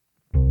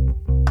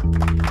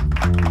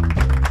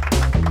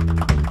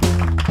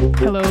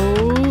Hello,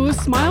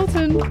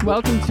 Smileton.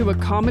 Welcome to a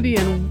comedy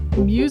and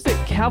music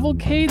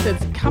cavalcade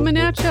that's coming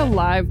at you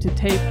live to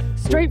tape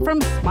straight from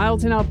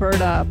Smileton,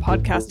 Alberta,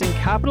 podcasting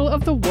capital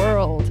of the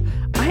world.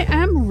 I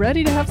am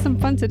ready to have some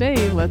fun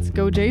today. Let's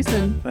go,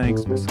 Jason.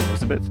 Thanks, Miss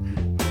Elizabeth.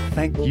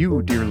 Thank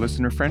you, dear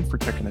listener friend, for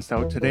checking us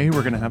out today.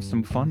 We're going to have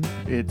some fun.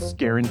 It's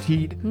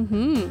guaranteed.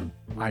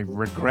 I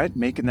regret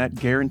making that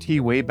guarantee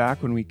way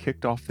back when we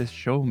kicked off this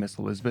show, Miss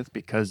Elizabeth,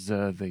 because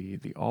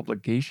the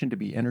obligation to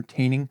be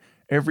entertaining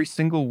every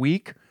single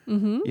week,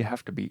 you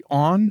have to be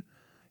on,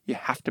 you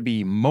have to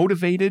be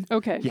motivated,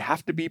 you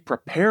have to be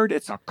prepared.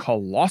 It's a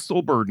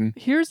colossal burden.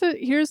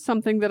 Here's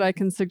something that I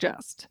can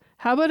suggest.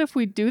 How about if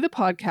we do the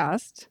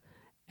podcast,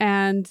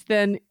 and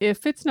then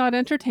if it's not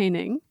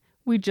entertaining,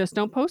 we just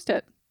don't post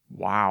it?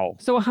 Wow.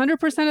 So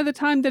 100% of the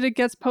time that it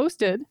gets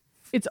posted,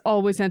 it's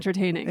always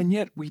entertaining. And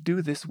yet we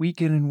do this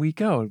week in and week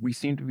out. We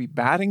seem to be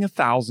batting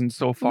 1,000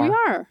 so far. We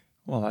are.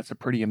 Well, that's a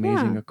pretty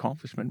amazing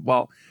accomplishment.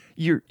 Well,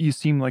 you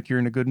seem like you're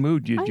in a good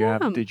mood. Did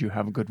you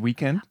have a good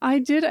weekend? I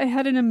did. I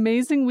had an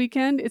amazing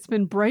weekend. It's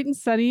been bright and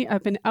sunny.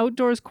 I've been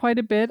outdoors quite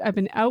a bit. I've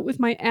been out with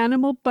my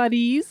animal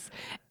buddies,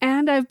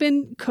 and I've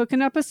been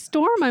cooking up a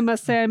storm. I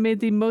must say, I made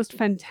the most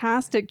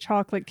fantastic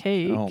chocolate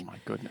cake. Oh my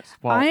goodness!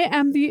 Well,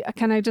 I'm the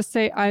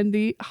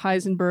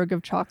Heisenberg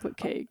of chocolate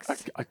cakes.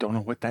 I don't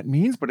know what that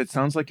means, but it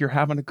sounds like you're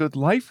having a good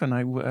life, and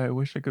I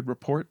wish I could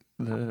report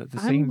the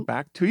same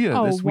back to you.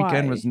 This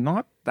weekend was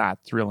not that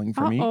thrilling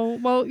for me. Oh,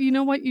 well, you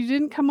know what? You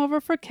didn't come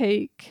over for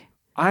cake.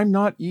 I'm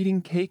not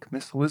eating cake,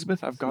 Miss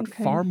Elizabeth. I've got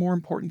far more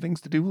important things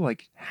to do,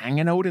 like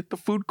hanging out at the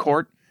food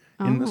court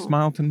in the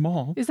Smileton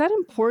Mall. Is that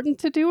important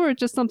to do, or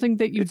just something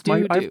that you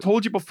do? I've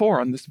told you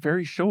before on this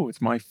very show,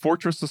 it's my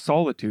fortress of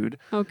solitude.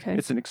 Okay.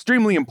 It's an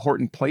extremely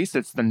important place.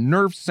 It's the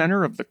nerve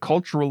center of the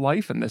cultural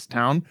life in this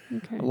town.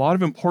 Okay. A lot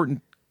of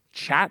important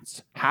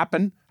chats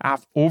happen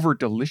over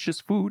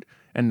delicious food,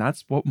 and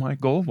that's what my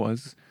goal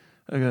was.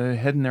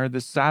 Heading there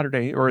this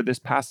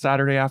past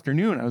Saturday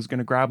afternoon. I was going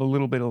to grab a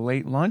little bit of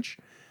late lunch,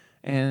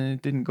 and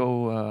it didn't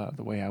go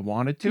the way I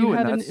wanted to. You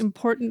had an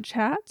important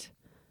chat?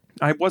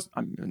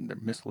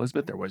 Miss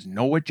Elizabeth, there was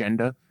no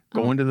agenda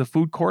going to the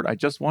food court. I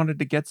just wanted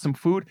to get some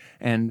food,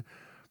 and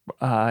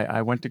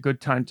I went to Good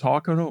Time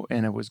Taco,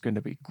 and it was going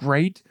to be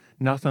great.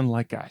 Nothing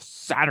like a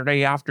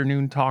Saturday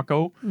afternoon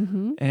taco.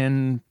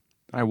 And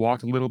I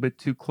walked a little bit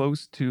too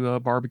close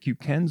to Barbecue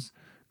Ken's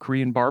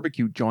Korean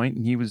barbecue joint,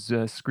 and he was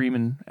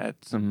screaming at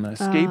some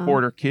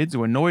skateboarder kids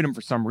who annoyed him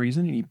for some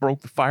reason, and he broke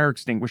the fire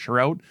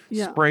extinguisher out,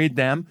 sprayed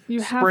them,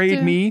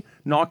 sprayed me,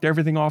 knocked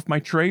everything off my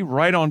tray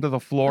right onto the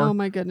floor. Oh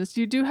my goodness.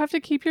 You do have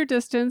to keep your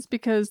distance,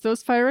 because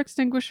those fire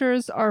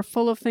extinguishers are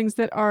full of things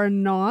that are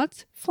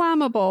not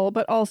flammable,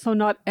 but also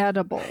not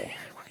edible.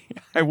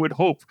 I would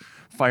hope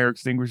fire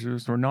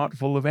extinguishers were not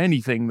full of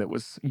anything that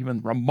was even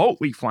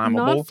remotely flammable.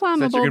 Not flammable. So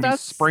that you're going to be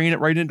spraying it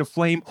right into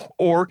flame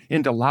or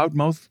into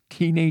loudmouth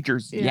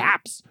teenagers'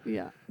 yaps.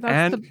 Yeah.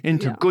 And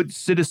into good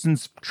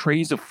citizens'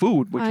 trays of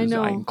food, which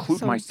I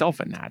include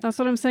myself in that. That's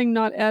what I'm saying,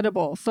 not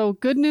edible. So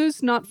good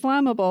news, not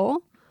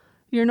flammable.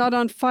 You're not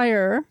on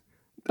fire.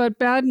 But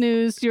bad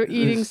news, you're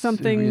eating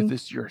something.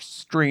 You're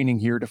straining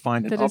here to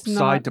find an that is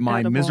upside to my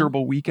edible.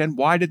 miserable weekend.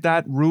 Why did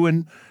that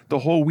ruin the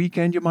whole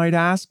weekend, you might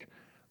ask?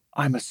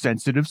 I'm a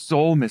sensitive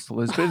soul, Miss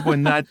Elizabeth.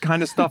 When that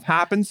kind of stuff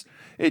happens,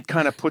 it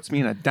kind of puts me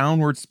in a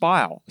downward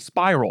spiral.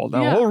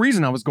 The whole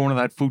reason I was going to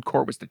that food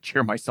court was to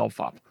cheer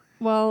myself up.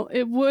 Well,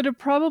 it would have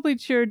probably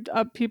cheered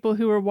up people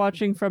who were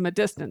watching from a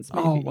distance,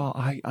 maybe. Oh, well,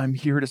 I'm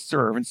here to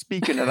serve. And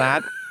speaking of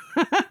that,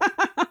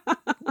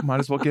 might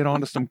as well get on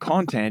to some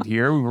content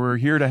here. We're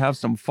here to have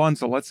some fun,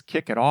 so let's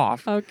kick it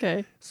off.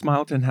 Okay.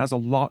 Smileton has a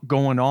lot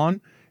going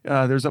on.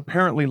 There's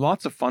apparently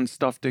lots of fun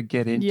stuff to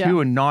get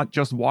into, and not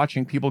just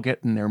watching people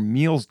getting their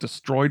meals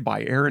destroyed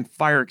by errant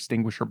fire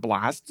extinguisher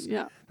blasts.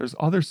 Yeah. There's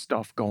other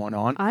stuff going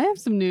on. I have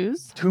some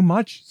news. Too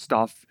much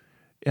stuff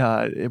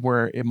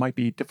where it might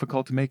be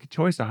difficult to make a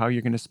choice of how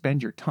you're going to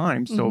spend your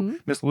time. So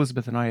Miss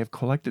Elizabeth and I have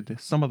collected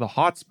some of the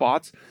hot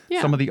spots,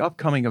 some of the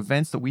upcoming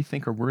events that we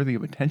think are worthy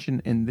of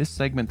attention in this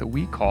segment that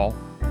we call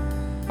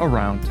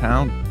Around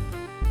Town.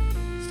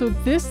 So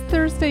this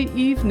Thursday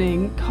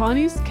evening,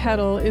 Connie's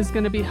Kettle is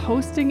going to be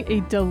hosting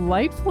a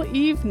delightful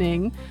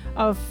evening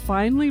of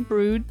finely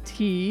brewed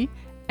tea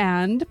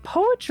and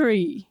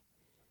poetry.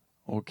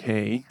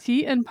 Okay.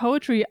 Tea and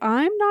poetry.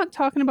 I'm not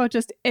talking about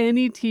just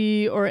any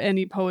tea or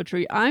any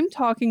poetry. I'm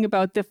talking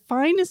about the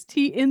finest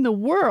tea in the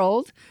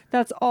world.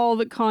 That's all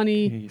that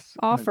Connie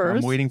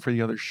offers. I'm waiting for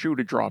the other shoe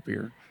to drop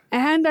here.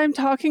 And I'm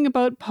talking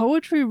about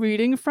poetry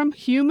reading from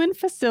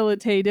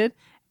human-facilitated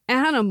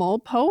animal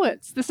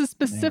poets. This is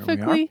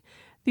specifically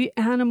the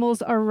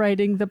animals are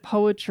writing the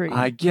poetry.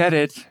 I get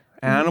it.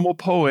 Animal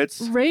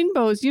poets.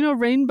 Rainbows. You know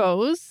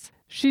Rainbows?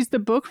 She's the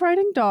book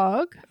writing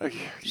dog.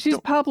 She's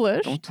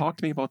published. Don't talk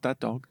to me about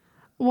that dog.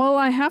 Well,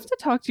 I have to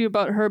talk to you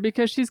about her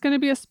because she's going to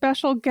be a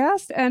special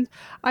guest. And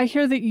I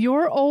hear that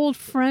your old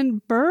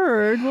friend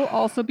Bird will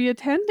also be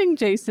attending,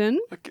 Jason.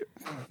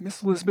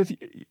 Miss Elizabeth.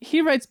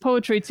 He writes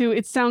poetry too.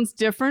 It sounds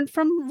different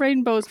from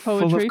Rainbow's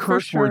poetry. Full of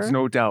curse words,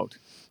 no doubt.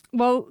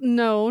 Well,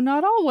 no,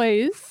 not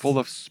always. Full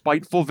of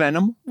spiteful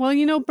venom?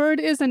 Well, bird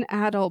is an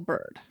adult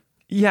bird.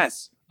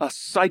 Yes, a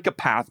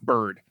psychopath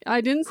bird. I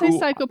didn't say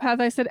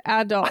psychopath, I said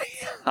adult.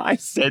 I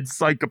said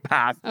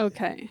psychopath.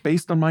 Okay.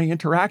 Based on my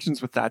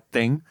interactions with that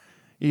thing,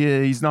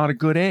 he's not a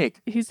good egg.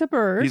 He's a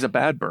bird. He's a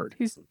bad bird.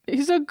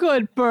 He's a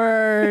good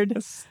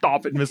bird.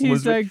 Stop it, Miss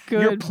He's Elizabeth. a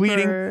good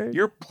bird.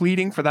 You're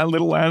pleading for that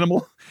little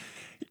animal.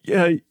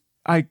 Yeah,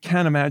 I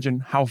can't imagine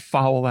how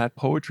foul that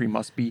poetry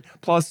must be.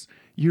 Plus,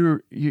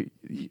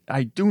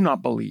 I do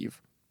not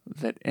believe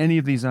that any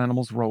of these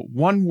animals wrote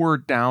one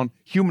word down,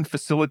 human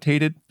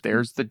facilitated.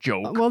 There's the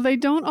joke. Well, they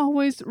don't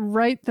always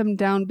write them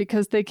down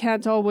because they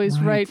can't always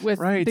write with...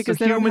 Right, because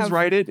so humans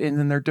write it, and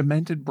then their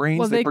demented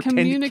brains, they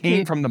pretend it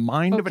came from the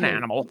mind of an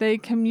animal. They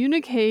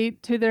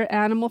communicate to their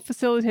animal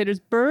facilitators.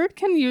 Bird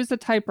can use a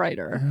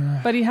typewriter,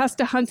 but he has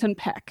to hunt and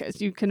peck,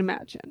 as you can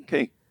imagine.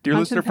 Okay, dear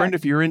listener friend,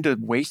 if you're into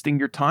wasting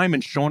your time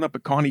and showing up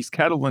at Connie's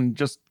Kettle and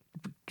just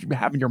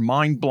having your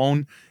mind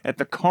blown at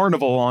the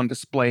carnival on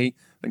display,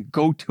 then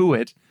go to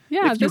it.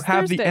 Yeah, if you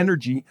have the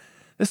energy.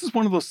 This is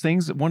one of those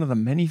things, one of the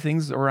many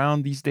things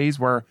around these days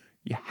where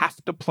you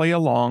have to play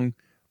along.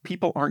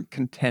 People aren't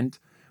content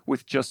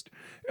with just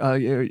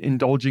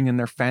indulging in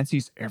their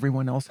fancies.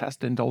 Everyone else has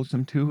to indulge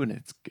them too,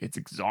 and it's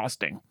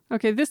exhausting.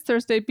 Okay, this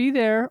Thursday, be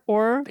there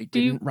or they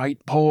didn't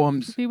write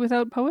poems. Be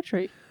without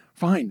poetry.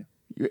 Fine.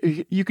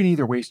 You can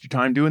either waste your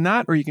time doing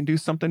that, or you can do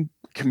something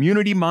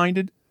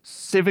community-minded,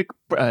 civic,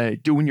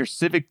 doing your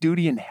civic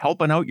duty and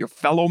helping out your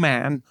fellow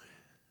man.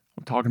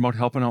 I'm talking about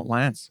helping out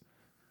Lance.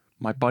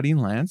 My buddy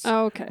Lance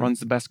runs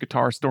the best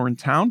guitar store in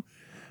town.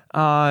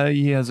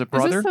 He has a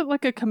brother. Is this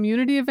like a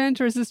community event,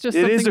 or is this just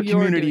something It is a you're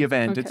community doing?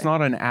 event. Okay. It's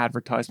not an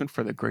advertisement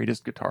for the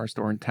greatest guitar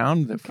store in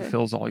town that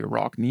fulfills all your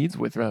rock needs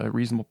with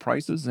reasonable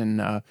prices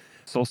and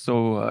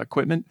so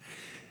equipment.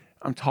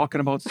 I'm talking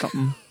about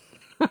something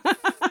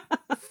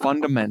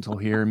fundamental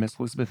here, Miss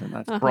Elizabeth, and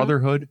that's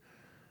brotherhood.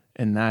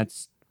 And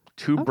that's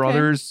two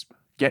brothers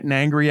getting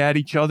angry at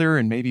each other,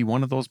 and maybe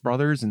one of those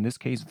brothers, in this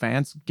case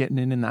Vance, getting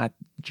in that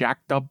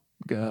jacked up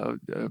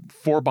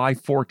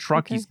 4x4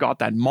 truck. He's got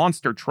that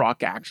monster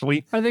truck,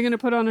 actually. Are they going to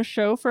put on a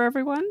show for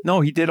everyone? No,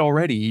 he did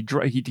already.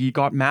 He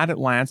got mad at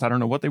Lance. I don't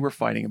know what they were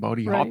fighting about.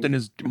 He hopped in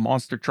his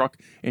monster truck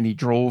and he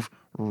drove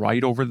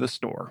right over the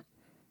store.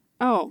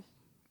 Oh.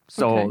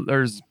 So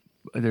there's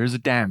a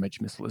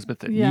damage, Miss Elizabeth,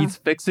 that needs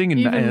fixing. And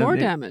even more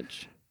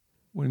damage.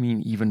 What do you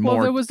mean, even more?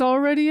 Well, there was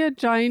already a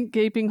giant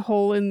gaping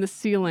hole in the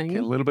ceiling. Okay,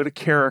 a little bit of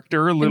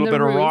character, a little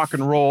bit of rock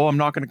and roll. I'm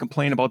not going to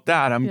complain about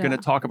that. I'm going to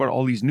talk about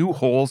all these new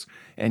holes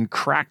and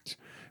cracked,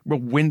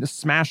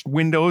 smashed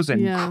windows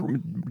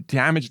and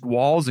damaged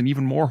walls and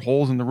even more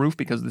holes in the roof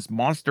because of this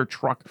monster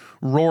truck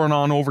roaring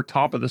on over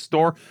top of the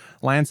store.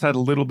 Lance had a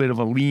little bit of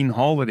a lean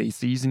holiday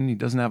season. He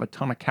doesn't have a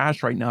ton of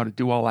cash right now to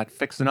do all that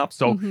fixing up.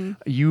 So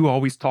you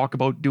always talk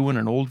about doing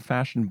an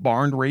old-fashioned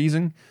barn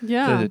raising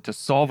to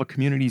solve a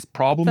community's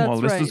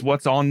problem. This is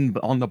what's on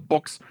the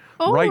books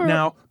right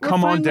now.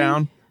 Come on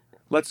down.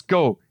 Let's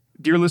go.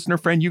 Dear listener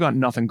friend, you got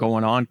nothing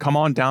going on. Come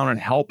on down and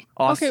help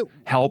us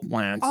help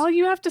Lance. All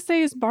you have to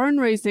say is barn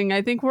raising.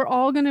 I think we're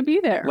all going to be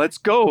there. Let's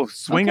go.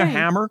 Swing a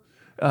hammer.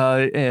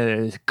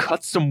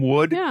 Cut some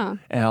wood. Yeah.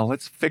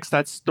 Let's fix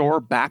that store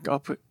back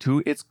up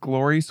to its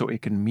glory so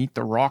it can meet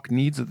the rock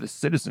needs of the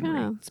citizenry.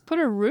 Yeah. Let's put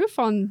a roof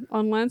on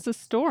Lance's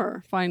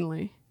store,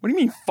 finally. What do you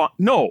mean?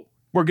 No.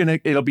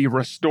 It'll be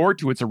restored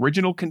to its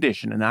original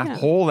condition. And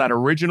that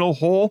original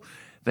hole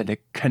that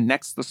it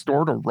connects the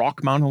store to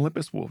Rock Mount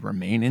Olympus will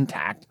remain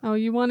intact. Oh,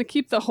 you want to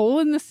keep the hole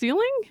in the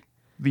ceiling?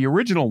 The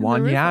original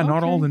one,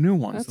 not all the new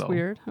ones, though. That's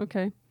weird.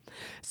 Okay.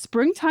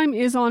 Springtime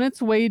is on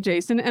its way,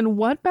 Jason, and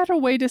what better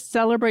way to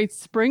celebrate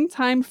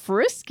springtime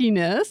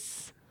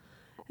friskiness?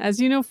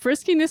 As you know,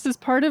 friskiness is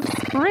part of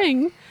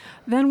spring,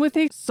 than with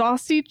a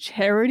saucy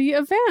charity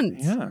event.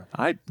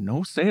 Yeah,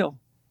 no sale.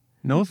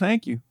 No,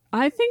 thank you.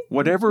 I think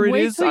whatever it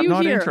is, I'm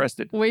not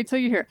interested. Wait till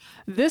you hear.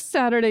 This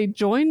Saturday,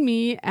 join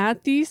me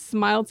at the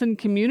Smileton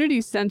Community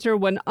Center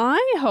when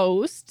I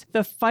host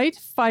the Fight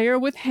Fire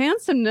with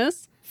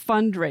Handsomeness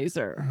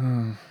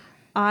fundraiser.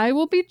 I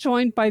will be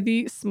joined by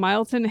the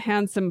Smileton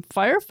Handsome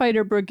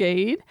Firefighter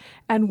Brigade,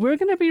 and we're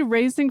going to be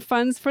raising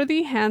funds for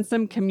the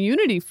Handsome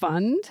Community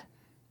Fund.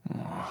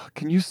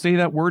 Can you say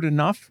that word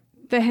enough?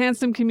 The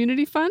Handsome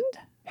Community Fund?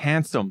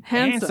 Handsome.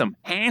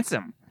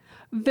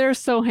 They're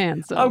so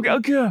handsome.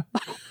 Okay.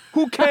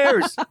 Who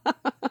cares?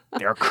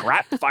 They're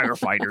crap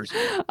firefighters.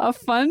 A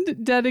fund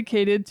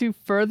dedicated to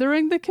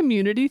furthering the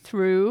community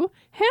through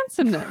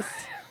handsomeness.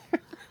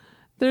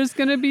 There's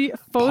going to be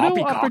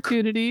photo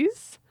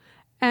opportunities,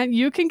 and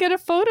you can get a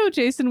photo,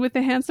 Jason, with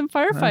the handsome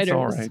firefighters. That's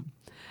all right.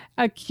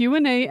 A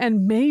Q&A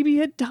and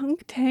maybe a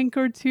dunk tank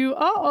or two.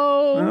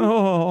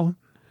 Oh.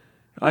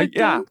 A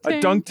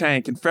dunk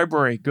tank in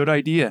February. Good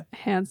idea.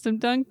 Handsome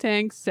dunk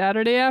tank,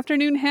 Saturday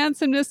afternoon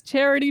handsomeness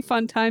charity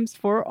fun times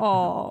for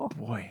all. Oh,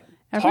 boy.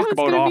 Everyone's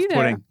Talk about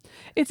off-putting.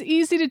 It's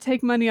easy to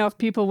take money off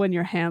people when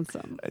you're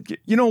handsome.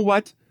 You know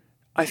what?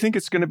 I think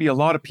it's going to be a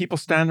lot of people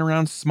standing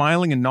around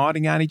smiling and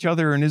nodding at each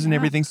other, and isn't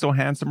everything so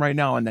handsome right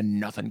now? And then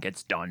nothing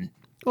gets done.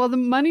 Well, the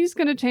money's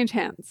going to change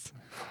hands.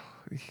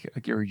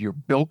 You're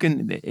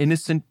bilking the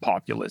innocent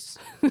populace.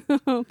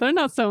 They're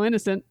not so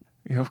innocent.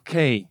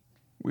 Okay.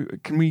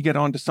 Can we get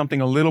on to something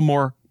a little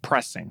more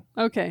pressing?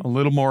 Okay. A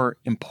little more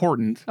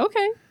important?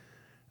 Okay.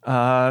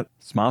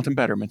 Smileton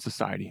Betterment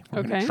Society.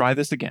 We're going to try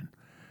this again.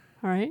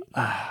 All right.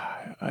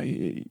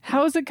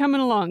 How is it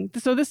coming along?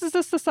 So this is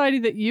a society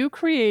that you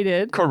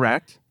created.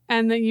 Correct.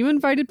 And that you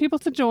invited people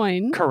to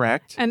join.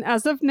 Correct. And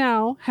as of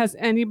now, has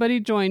anybody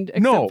joined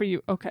except for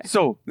you? Okay.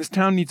 So this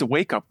town needs a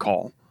wake-up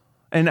call.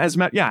 And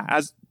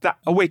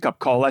a wake-up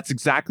call. That's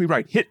exactly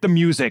right. Hit the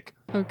music.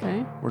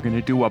 Okay. We're going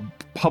to do a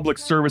public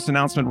service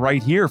announcement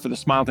right here for the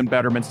Smileton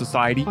Betterment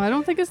Society. I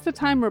don't think it's the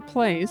time or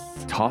place.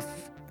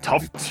 Tough.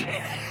 Tough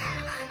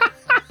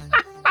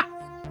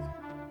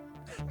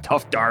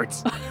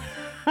darts.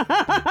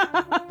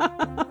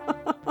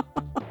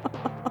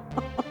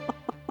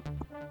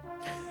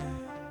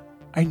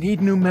 I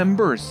need new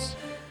members.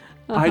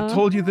 I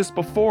told you this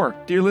before,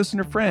 dear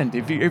listener friend.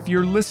 If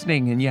you're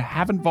listening and you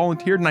haven't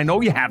volunteered, and I know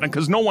you haven't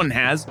because no one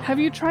has. Have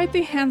you tried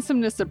the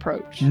handsomeness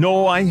approach?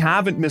 No, I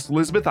haven't, Miss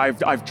Elizabeth.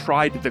 I've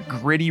tried the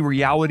gritty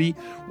reality.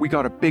 We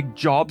got a big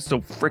job,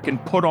 so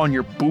frickin' put on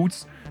your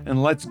boots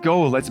and let's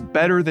go. Let's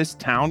better this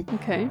town.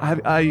 Okay.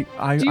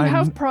 Do you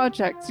have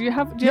projects? Do you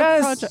have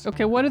projects?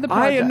 Okay, what are the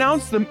projects? I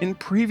announced them in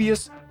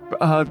previous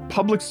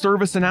public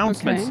service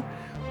announcements.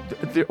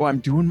 Okay. I'm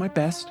doing my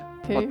best.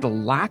 Okay. But the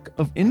lack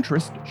of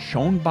interest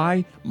shown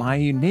by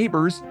my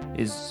neighbors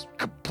is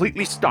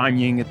completely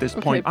stymieing at this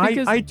point.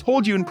 I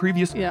told you in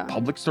previous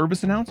public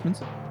service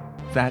announcements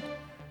that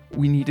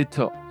we needed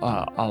to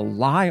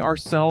ally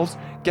ourselves,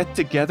 get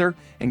together,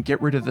 and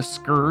get rid of the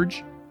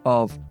scourge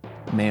of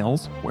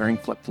males wearing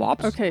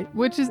flip-flops. Okay,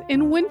 which is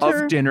in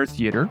winter. Of dinner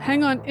theater.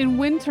 Hang on, in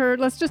winter,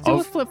 let's just do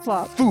a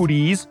flip-flop.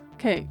 Foodies.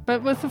 Okay,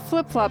 but with the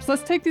flip-flops,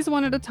 let's take these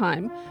one at a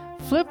time.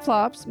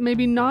 Flip-flops,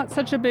 maybe not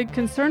such a big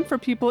concern for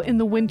people in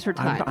the winter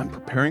time. I'm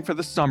preparing for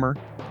the summer.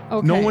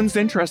 Okay. No one's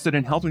interested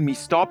in helping me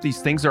stop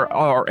these things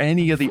or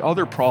any of the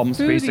other problems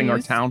facing our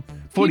town.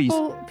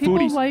 Foodies.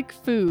 People like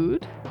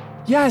food.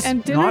 Yes.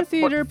 And dinner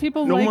theater,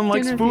 people like dinner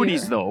theater. No one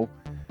likes foodies, though.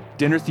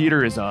 Dinner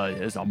theater is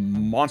a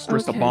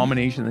monstrous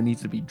abomination that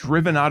needs to be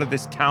driven out of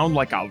this town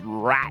like a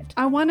rat.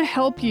 I want to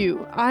help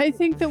you. I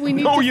think that we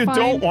need No, you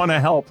don't want to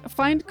help.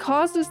 Find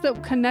causes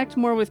that connect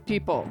more with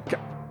people.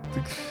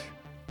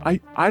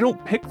 I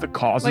don't pick the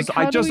causes.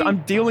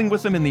 I'm dealing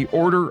with them in the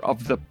order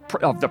of the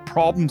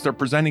problems they're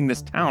presenting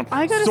this town.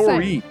 I gotta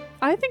say,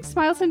 I think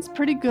Smileton's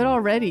pretty good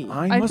already.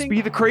 I must be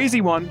the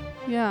crazy one.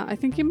 Yeah, I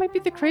think you might be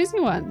the crazy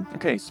one.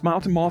 Okay,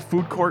 Smileton Mall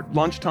Food Court,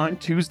 lunchtime,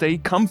 Tuesday.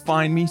 Come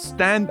find me.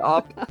 Stand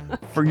up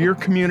for your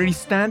community.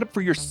 Stand up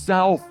for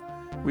yourself.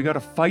 We got to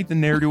fight the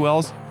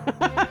ne'er-do-wells.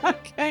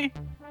 Okay.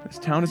 This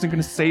town isn't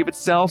going to save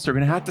itself, so we're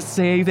going to have to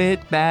save it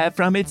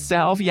from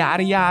itself,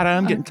 yada, yada.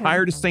 I'm getting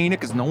tired of saying it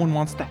because no one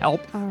wants to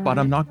help, but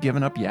I'm not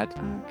giving up yet.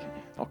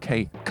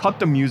 Okay, cut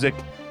the music.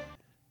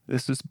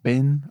 This has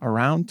been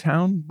Around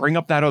Town. Bring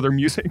up that other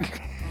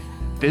music.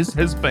 This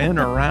has been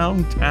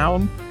Around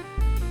Town.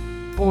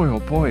 Boy, oh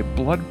boy,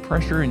 blood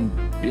pressure and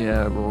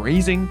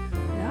raising,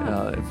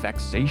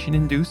 vexation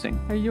inducing.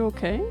 Are you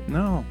okay?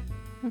 No.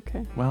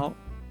 Okay. Well,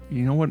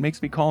 you know what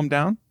makes me calm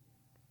down?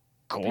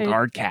 Cold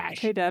hard cash.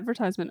 Paid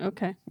advertisement.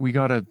 Okay. We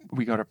got a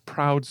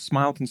proud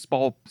Smileton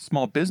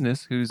small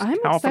business who's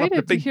coughing up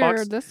the big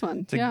bucks this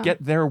one. to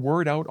get their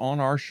word out on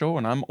our show,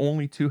 and I'm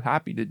only too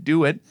happy to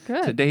do it.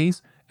 Good.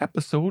 Today's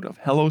episode of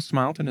Hello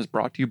Smileton is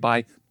brought to you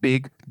by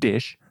Big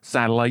Dish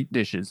Satellite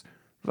Dishes,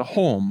 the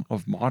home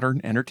of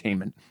modern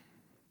entertainment.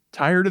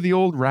 Tired of the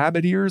old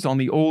rabbit ears on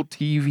the old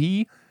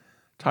TV?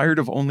 Tired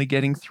of only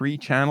getting 3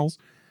 channels?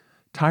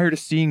 Tired of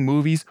seeing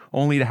movies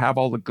only to have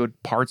all the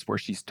good parts where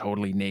she's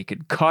totally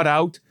naked cut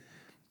out?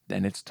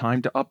 Then it's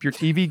time to up your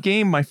TV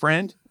game, my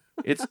friend.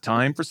 It's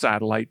time for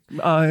satellite.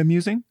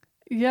 Amusing?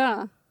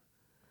 Yeah.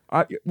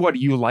 What, do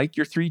you like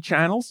your 3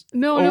 channels?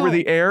 No, Over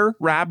the air,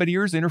 rabbit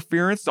ears,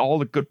 interference, all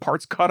the good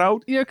parts cut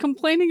out? You're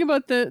complaining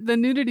about the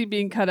nudity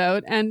being cut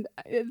out, and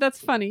that's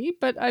funny,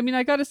 but I mean,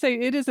 I gotta say,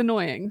 it is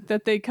annoying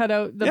that they cut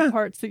out the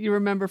parts that you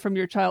remember from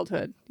your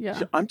childhood.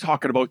 Yeah. I'm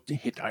talking about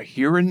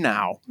here and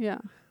now. Yeah.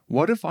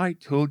 What if I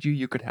told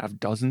you could have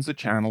dozens of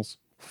channels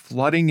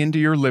flooding into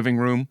your living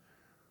room?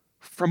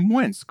 From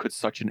whence could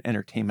such an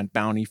entertainment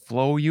bounty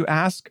flow, you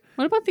ask?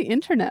 What about the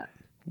internet?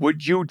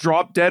 Would you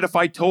drop dead if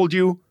I told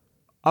you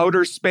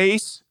outer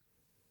space?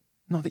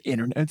 No, the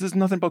internet. This is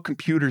nothing about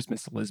computers,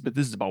 Miss Elizabeth.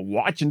 This is about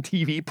watching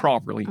TV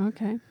properly.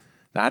 Okay.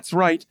 That's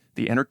right.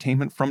 The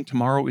entertainment from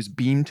tomorrow is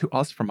beamed to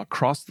us from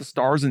across the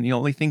stars, and the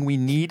only thing we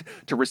need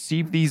to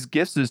receive these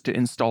gifts is to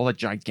install a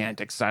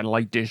gigantic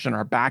satellite dish in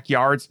our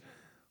backyards.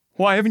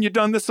 Why haven't you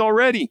done this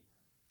already?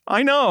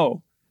 I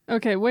know.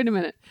 Okay, wait a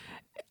minute.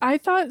 I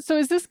thought, so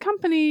is this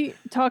company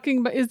talking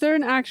about, is there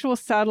an actual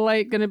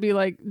satellite going to be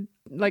like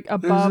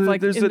above?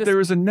 There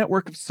was a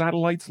network of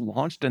satellites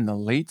launched in the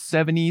late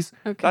 70s.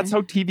 Okay. That's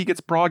how TV gets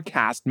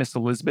broadcast, Miss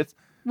Elizabeth.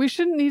 We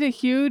shouldn't need a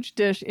huge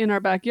dish in our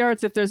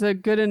backyards if there's a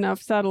good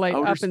enough satellite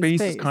Outer up in space.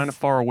 space is kind of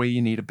far away.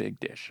 You need a big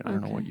dish. I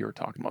don't know what you were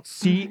talking about.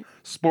 C,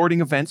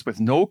 sporting events with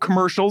no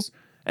commercials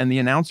and the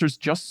announcers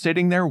just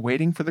sitting there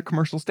waiting for the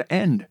commercials to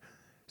end.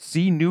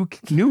 C,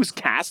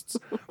 newscasts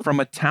from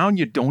a town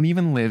you don't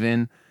even live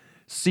in.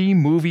 C,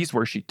 movies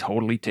where she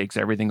totally takes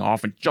everything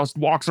off and just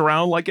walks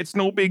around like it's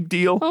no big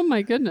deal. Oh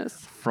my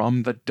goodness.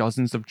 From the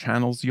dozens of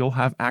channels you'll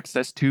have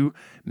access to,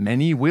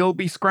 many will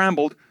be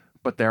scrambled,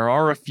 but there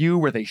are a few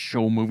where they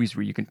show movies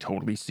where you can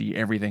totally see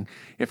everything.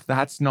 If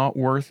that's not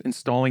worth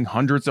installing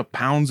hundreds of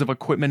pounds of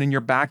equipment in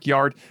your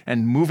backyard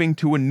and moving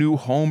to a new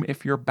home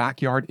if your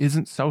backyard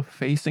isn't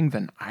south-facing,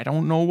 then I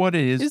don't know what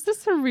is. Is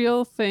this a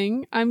real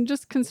thing? I'm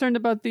just concerned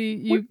about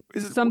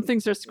some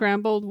things are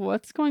scrambled.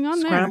 What's going on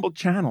there? Scrambled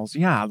channels,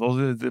 yeah.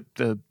 Those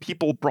the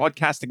people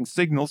broadcasting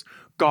signals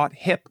got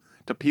hip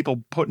to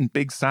people putting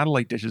big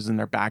satellite dishes in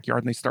their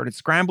backyard, and they started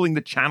scrambling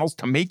the channels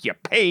to make you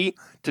pay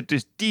to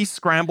just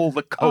de-scramble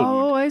the code.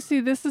 Oh, I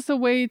see. This is a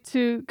way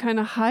to kind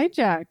of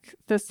hijack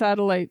the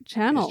satellite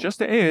channel.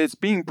 It's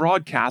being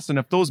broadcast, and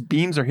if those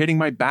beams are hitting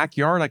my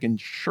backyard, I can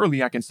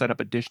set up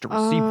a dish to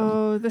receive them.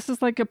 Oh, this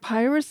is like a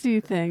piracy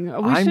thing.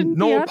 We shouldn't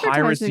be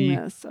advertising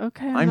this.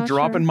 Okay, I'm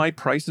dropping my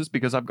prices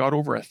because I've got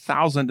over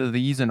 1,000 of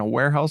these in a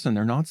warehouse, and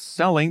they're not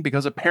selling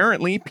because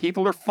apparently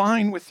people are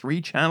fine with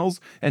 3 channels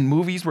and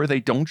movies where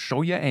they don't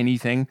show you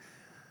anything.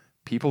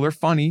 People are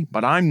funny,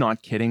 but I'm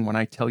not kidding when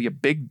I tell you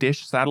Big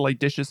Dish Satellite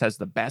Dishes has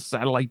the best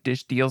satellite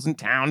dish deals in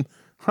town.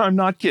 I'm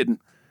not kidding.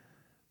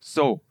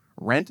 So,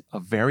 rent a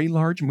very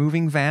large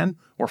moving van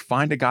or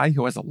find a guy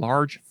who has a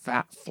large,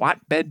 fat,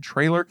 flatbed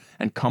trailer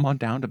and come on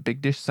down to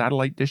Big Dish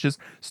Satellite Dishes.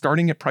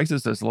 Starting at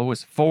prices as low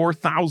as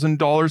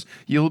 $4,000,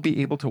 you'll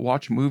be able to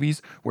watch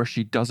movies where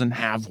she doesn't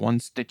have one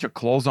stitch of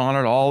clothes on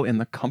at all in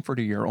the comfort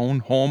of your own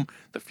home.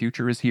 The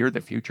future is here.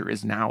 The future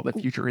is now. The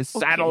future is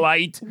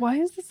satellite. Why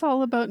is this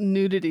all about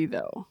nudity,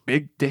 though?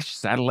 Big Dish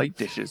Satellite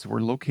Dishes. We're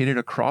located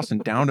across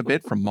and down a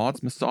bit from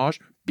Maud's Massage.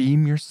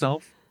 Beam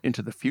yourself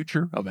into the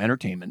future of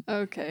entertainment.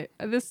 Okay,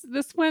 this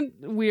went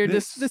weird.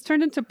 This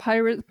turned into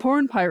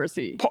porn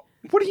piracy.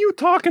 What are you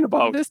talking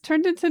about? This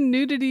turned into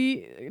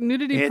nudity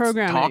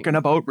programming. It's talking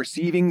about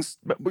receiving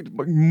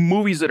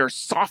movies that are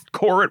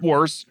softcore at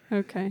worst.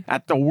 Okay.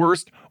 At the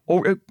worst.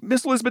 Oh,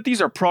 Miss Elizabeth,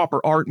 these are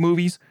proper art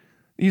movies.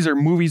 These are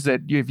movies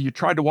that if you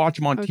tried to watch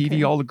them on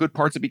TV, all the good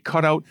parts would be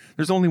cut out.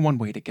 There's only one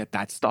way to get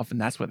that stuff, and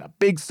that's with a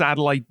big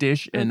satellite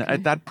dish. And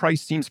at that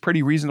price seems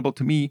pretty reasonable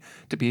to me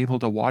to be able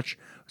to watch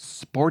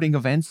sporting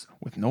events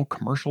with no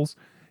commercials.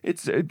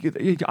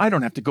 I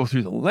don't have to go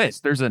through the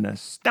list. There's an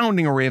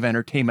astounding array of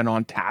entertainment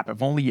on tap.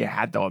 If only you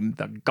had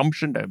the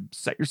gumption to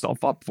set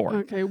yourself up for it.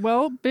 Okay,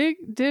 well,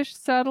 Big Dish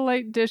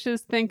Satellite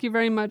Dishes, thank you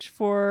very much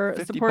for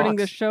supporting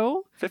the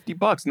show.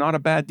 $50, not a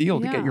bad deal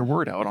to get your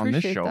word out on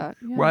this show. That,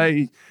 yeah.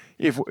 Right?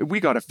 If we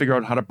got to figure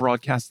out how to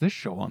broadcast this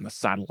show on the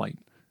satellite.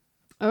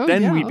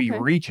 Then we'd be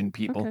reaching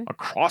people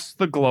across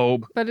the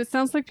globe. But it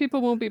sounds like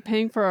people won't be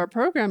paying for our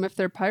program if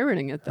they're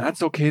pirating it, though.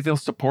 That's okay. They'll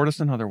support us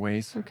in other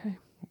ways. Okay.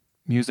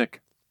 Music.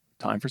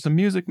 Time for some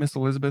music, Miss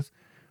Elizabeth.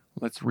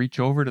 Let's reach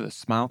over to the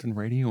Smileton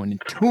Radio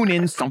and tune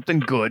in something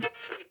good.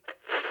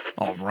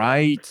 All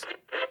right.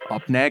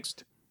 Up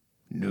next,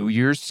 New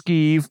Year's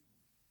Skeeve.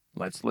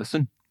 Let's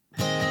listen.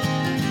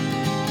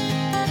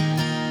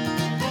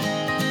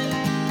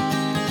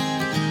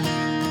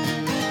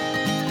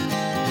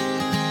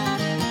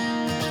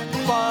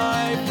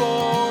 5,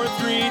 4,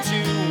 3,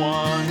 2,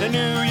 1. The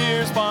New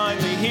Year's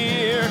finally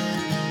here.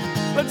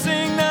 Let's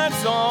sing that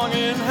song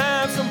and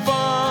have some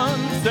fun.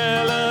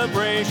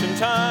 Celebration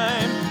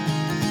time.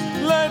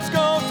 Let's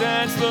go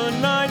dance, the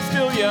night's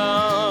still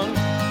young.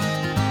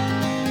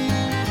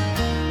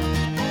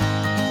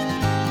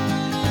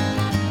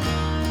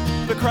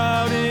 The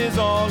crowd is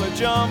all a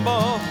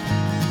jumble.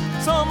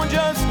 Someone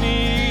just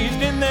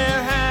sneezed in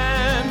their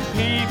hand.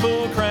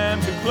 People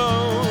cram too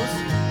close.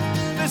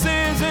 This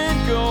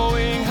isn't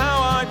going how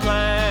I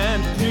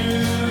planned.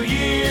 New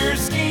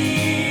Year's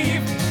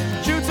Eve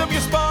shoots up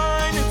your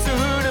spine, it's a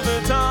hoot of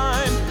a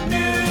time.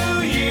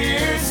 New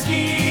Year's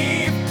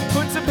Eve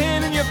puts a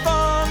pin in your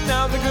thumb,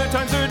 now the good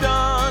times are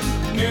done.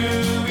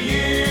 New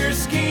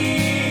Year's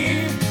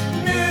Eve,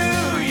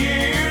 New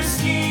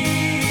Year's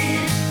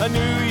Eve, a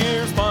new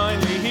year's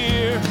finally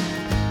here.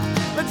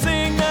 Let's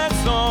sing that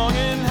song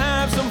and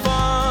have some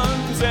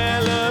fun.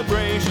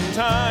 Celebration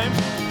time.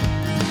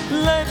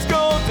 Let's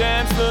go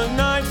dance, the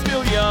night's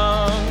still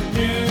young.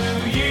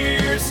 New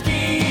Year's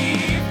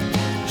Eve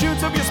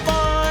shoots up your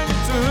spine,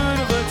 it's a hoot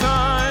of a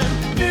time.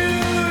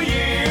 New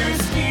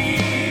Year's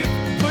Eve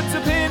puts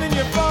a pin in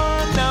your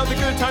fun, now the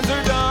good times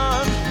are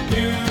done.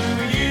 New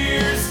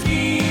Year's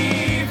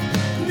Eve,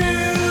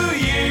 New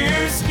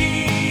Year's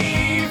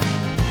Eve.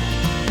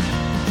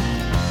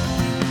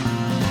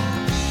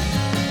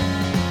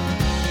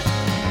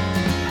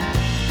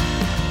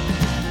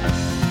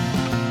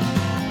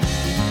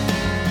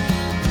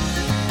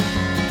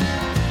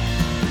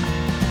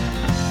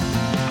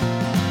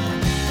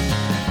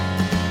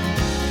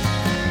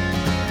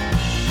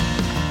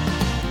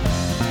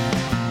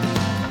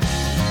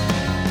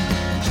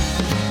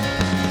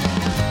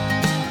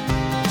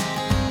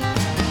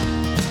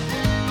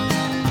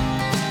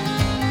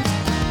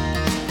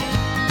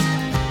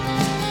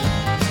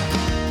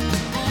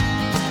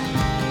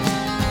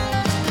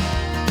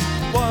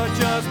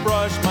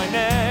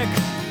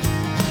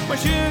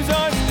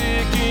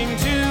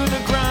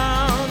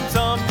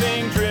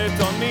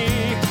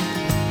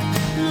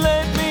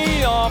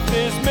 off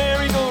this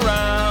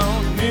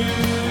merry-go-round. New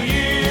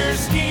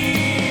Year's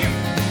Eve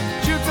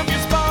shoots up your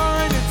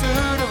spine, it's a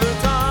hoot of a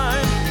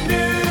time.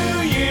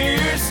 New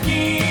Year's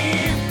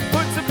Eve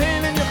puts a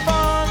pin in your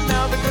fun,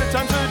 now the good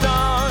times are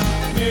done.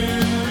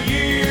 New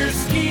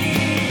Year's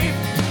Eve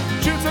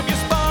shoots up your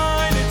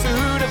spine, it's a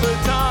hoot of a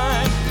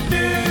time.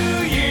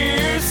 New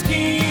Year's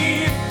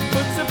Eve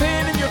puts a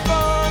pin in your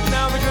fun,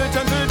 now the good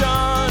times are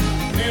done.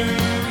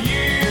 New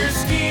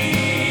Year's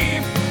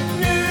Eve,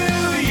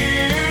 New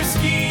Year's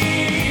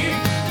Eve,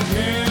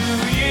 New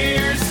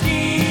Year's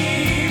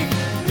Eve,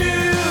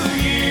 New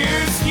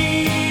Year's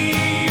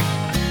Eve.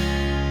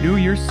 New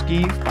Year's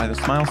Eve by the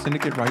Smile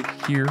Syndicate right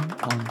here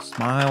on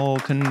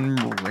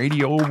Smileton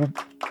Radio,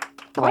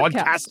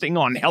 broadcasting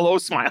on Hello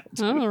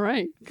Smileton. All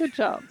right. Good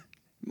job.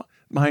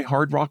 My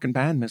hard rockin'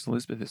 band, Miss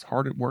Elizabeth, is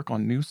hard at work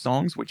on new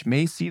songs, which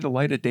may see the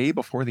light of day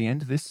before the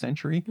end of this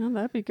century. Oh,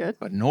 that'd be good.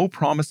 But no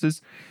promises.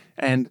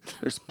 And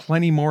there's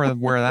plenty more of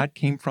where that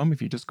came from.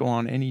 If you just go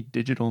on any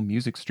digital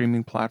music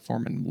streaming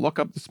platform and look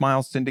up the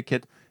Smile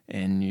Syndicate,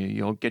 and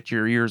you'll get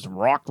your ears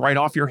rocked right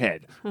off your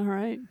head. All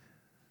right.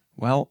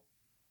 Well,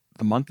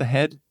 the month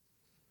ahead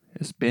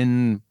has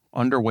been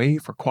underway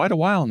for quite a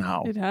while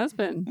now. It has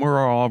been.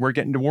 We're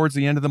getting towards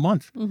the end of the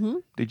month. Mm-hmm.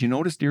 Did you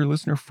notice, dear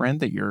listener friend,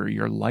 that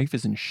your life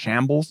is in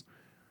shambles?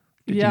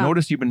 Did you Yeah.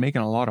 notice you've been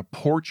making a lot of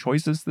poor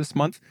choices this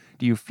month?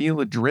 Do you feel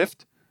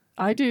adrift?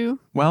 I do.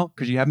 Well,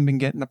 because you haven't been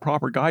getting the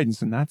proper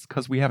guidance, and that's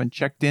because we haven't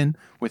checked in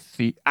with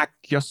the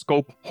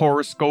Acuscope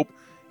horoscope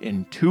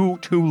in too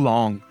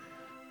long.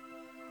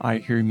 I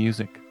hear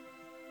music.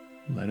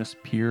 Let us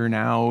peer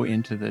now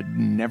into the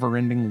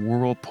never-ending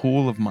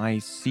whirlpool of my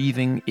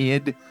seething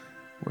id.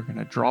 We're going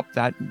to drop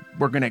that.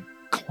 We're going to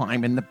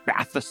climb in the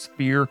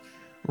bathysphere.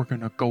 We're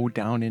going to go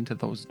down into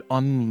those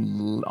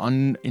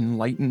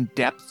unenlightened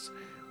depths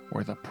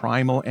where the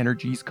primal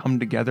energies come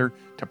together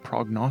to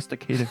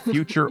prognosticate a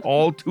future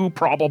all too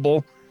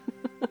probable.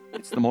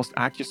 It's the most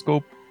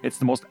Acuscope. It's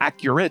the most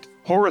accurate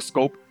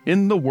horoscope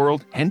in the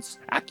world, hence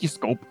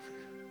Acuscope.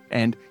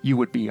 And you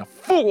would be a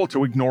fool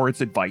to ignore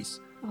its advice.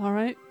 All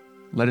right.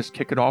 Let us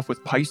kick it off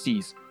with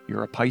Pisces.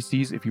 You're a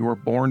Pisces if you were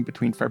born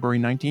between February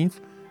 19th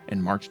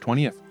and March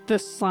 20th. The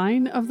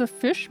sign of the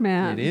fish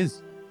man. It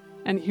is.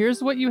 And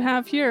here's what you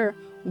have here.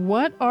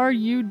 What are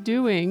you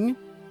doing?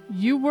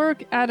 You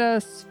work at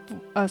a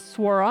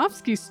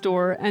Swarovski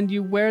store and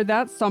you wear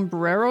that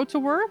sombrero to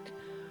work?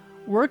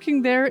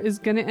 Working there is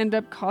going to end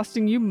up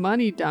costing you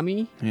money,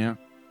 dummy. Yeah.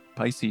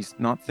 Pisces,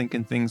 not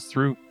thinking things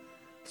through.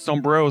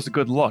 Sombrero is a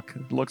good look.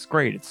 It looks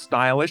great. It's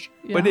stylish,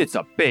 but Yeah. it's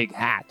a big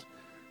hat.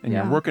 And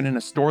Yeah. you're working in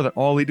a store that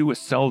all they do is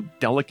sell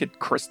delicate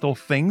crystal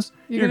things.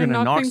 You're going gonna to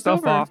knock knock things stuff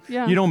over. off.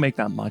 Yeah. You don't make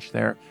that much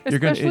there.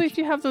 Especially if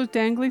you have those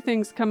dangly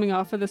things coming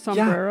off of the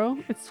sombrero.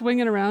 It's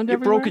swinging around You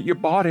everywhere. broke it, you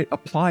bought it,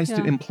 applies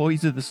to Yeah.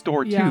 employees of the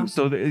store Yeah. too.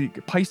 So the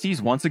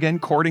Pisces, once again,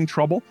 courting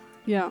trouble.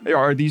 Yeah.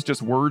 Are these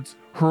just words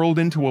hurled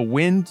into a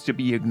wind to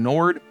be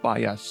ignored by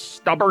a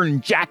stubborn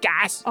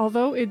jackass?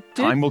 Although it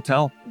did Time will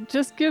tell.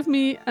 just give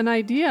me an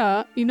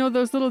idea. You know,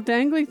 those little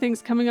dangly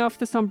things coming off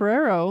the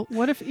sombrero.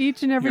 What if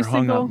each and every You're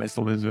hung single up, Miss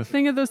Elizabeth.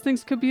 thing of those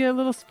things could be a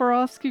little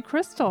Swarovski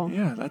crystal?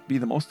 Yeah, that'd be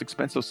the most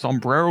expensive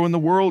sombrero in the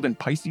world, and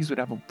Pisces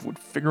would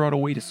figure out a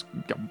way to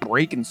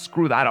break and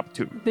screw that up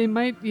too. They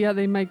might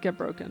get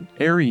broken.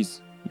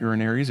 Aries. You're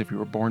an Aries if you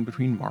were born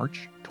between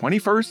March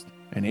 21st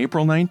and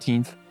April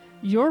 19th.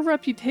 Your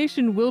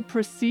reputation will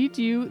precede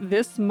you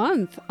this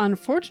month.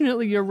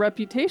 Unfortunately, your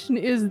reputation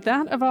is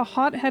that of a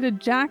hot-headed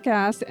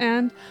jackass,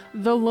 and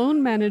the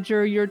loan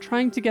manager you're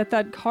trying to get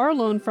that car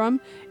loan from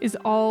is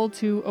all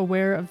too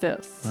aware of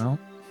this. Well,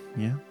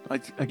 yeah.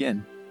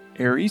 Again,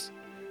 Aries,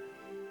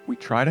 we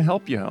try to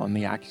help you on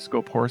the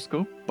Acuscope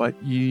horoscope, but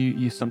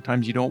you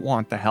sometimes you don't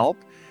want the help,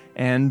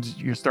 and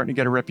you're starting to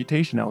get a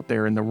reputation out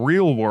there in the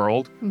real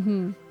world,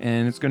 Mm-hmm.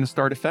 and it's going to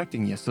start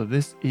affecting you. So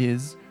this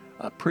is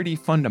a pretty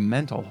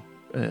fundamental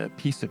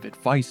piece of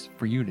advice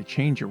for you to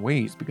change your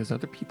ways, because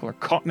other people are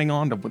cottoning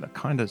on to the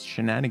kind of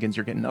shenanigans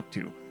you're getting up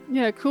to.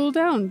 Yeah, cool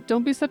down.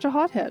 Don't be such a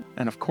hothead.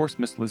 And of course,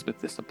 Miss Elizabeth,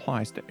 this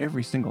applies to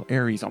every single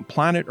Aries on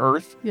planet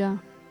Earth. Yeah.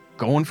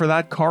 Going for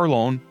that car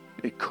loan,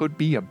 it could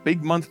be a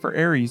big month for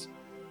Aries,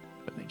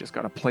 but they just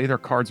got to play their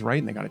cards right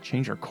and they got to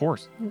change their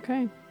course.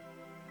 Okay.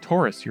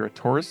 Taurus, you're a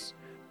Taurus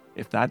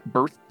if that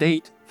birth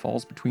date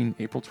falls between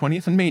April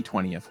 20th and May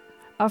 20th.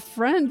 A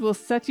friend will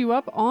set you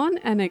up on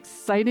an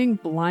exciting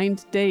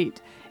blind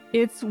date.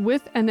 It's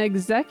with an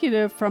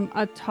executive from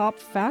a top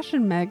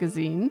fashion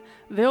magazine.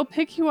 They'll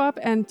pick you up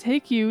and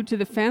take you to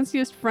the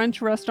fanciest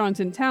French restaurant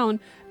in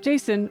town.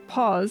 Jason,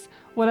 pause.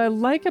 What I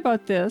like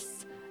about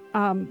this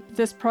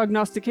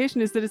prognostication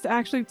is that it's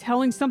actually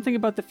telling something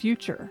about the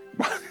future.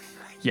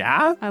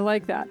 Yeah? I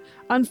like that.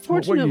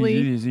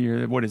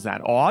 Unfortunately, What is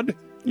that, odd?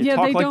 You Yeah,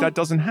 talk they like don't- that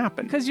doesn't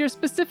happen. because you're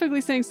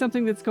specifically saying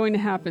something that's going to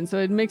happen, so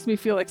it makes me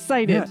feel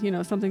excited.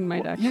 Yeah. Something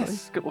might actually.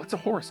 Yes, what's a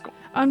horoscope?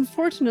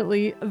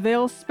 Unfortunately,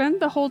 they'll spend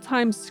the whole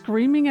time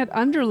screaming at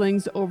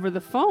underlings over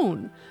the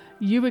phone.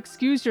 You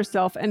excuse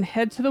yourself and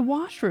head to the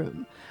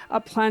washroom. A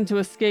plan to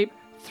escape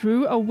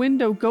through a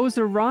window goes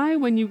awry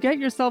when you get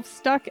yourself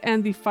stuck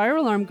and the fire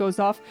alarm goes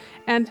off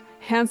and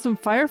handsome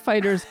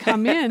firefighters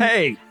come in.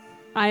 Hey!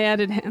 I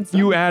added handsome.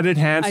 You added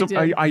handsome.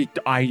 I did.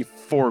 I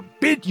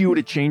forbid you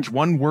to change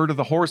one word of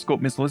the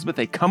horoscope, Miss Elizabeth.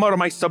 They come out of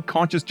my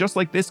subconscious just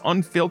like this,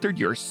 unfiltered.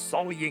 You're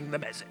sullying the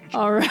message.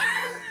 All right.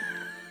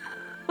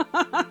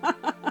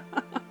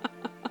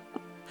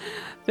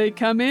 They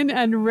come in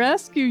and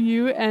rescue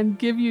you and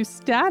give you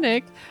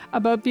static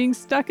about being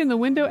stuck in the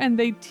window, and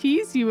they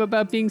tease you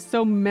about being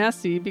so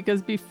messy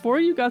because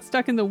before you got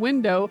stuck in the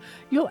window,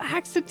 you'll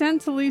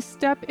accidentally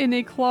step in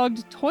a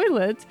clogged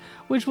toilet,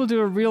 which will do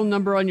a real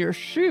number on your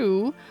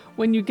shoe.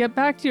 When you get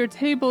back to your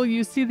table,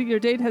 you see that your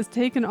date has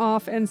taken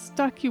off and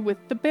stuck you with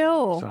the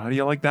bill. So how do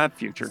you like that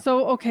future?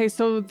 So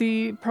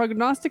the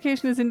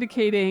prognostication is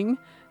indicating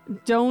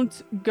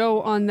don't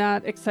go on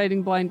that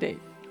exciting blind date.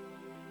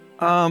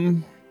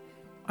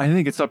 I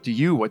think it's up to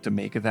you what to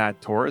make of that,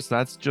 Taurus.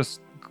 That's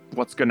just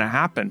what's going to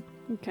happen.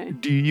 Okay.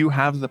 Do you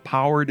have the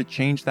power to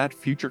change that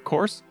future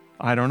course?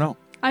 I don't know.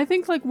 I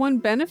think like one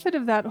benefit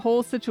of that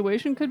whole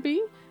situation could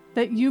be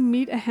that you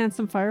meet a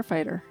handsome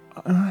firefighter.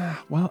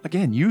 Well,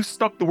 again, you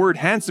stuck the word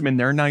handsome in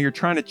there. Now you're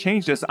trying to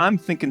change this. I'm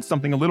thinking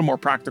something a little more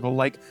practical,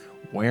 like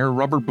wear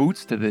rubber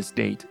boots to this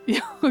date. Yeah,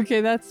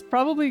 okay, that's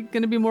probably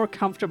going to be more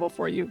comfortable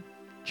for you.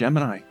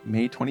 Gemini,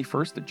 May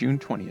 21st to June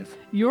 20th.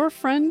 Your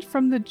friend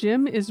from the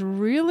gym is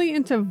really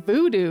into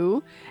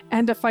voodoo,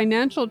 and a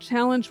financial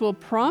challenge will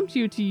prompt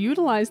you to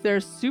utilize their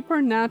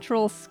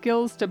supernatural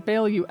skills to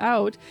bail you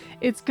out.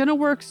 It's going to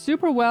work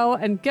super well,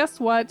 and guess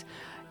what?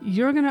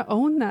 You're going to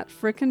own that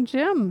frickin'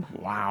 gym.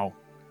 Wow.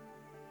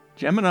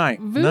 Gemini,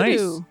 Voodoo.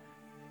 Nice.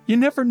 You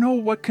never know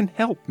what can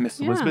help,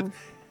 Miss Elizabeth.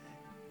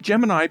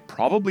 Gemini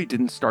probably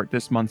didn't start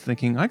this month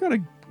thinking, I got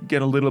to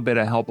get a little bit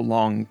of help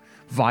along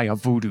via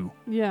voodoo.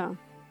 Yeah.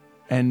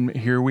 And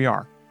here we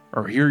are,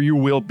 or here you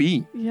will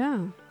be.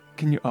 Yeah.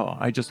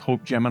 I just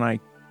hope Gemini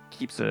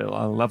keeps a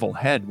level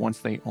head once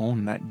they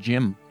own that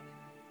gym.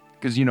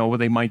 Because,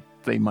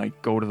 they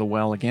might go to the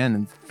well again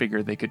and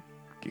figure they could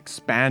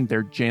expand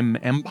their gym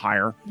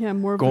empire. Yeah,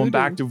 more going voodoo.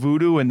 back to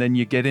voodoo, and then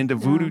you get into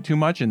voodoo too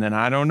much, and then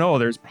I don't know,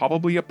 there's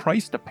probably a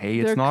price to pay.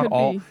 It's not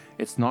all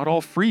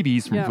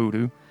freebies from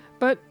voodoo.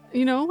 But,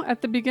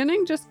 at the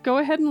beginning, just go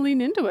ahead and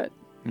lean into it.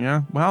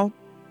 Yeah, well,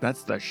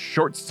 that's the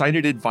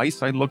short-sighted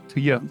advice I look to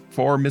you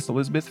for, Miss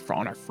Elizabeth,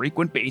 on a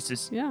frequent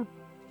basis. Yeah.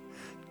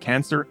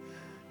 Cancer,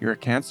 you're a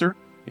Cancer.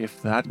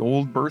 If that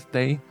old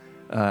birthday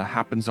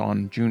happens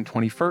on June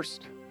 21st,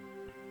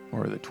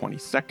 or the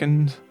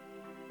 22nd,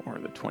 or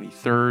the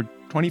 23rd,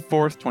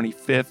 24th,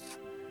 25th,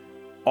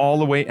 all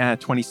the way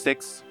at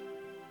 26th,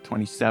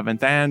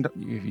 27th, and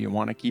if you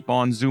want to keep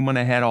on zooming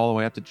ahead all the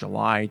way up to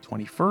July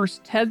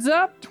 21st. Heads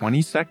up.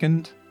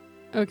 22nd.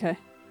 Okay.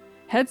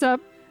 Heads up.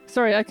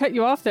 Sorry, I cut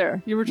you off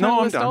there. You were trying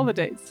to list all the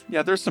dates.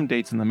 Yeah, there's some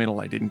dates in the middle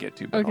I didn't get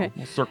to, but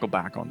we'll circle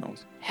back on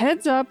those.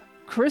 Heads up.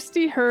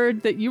 Christy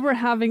heard that you were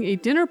having a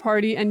dinner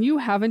party and you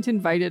haven't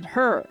invited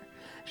her.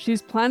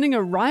 She's planning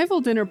a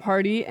rival dinner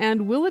party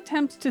and will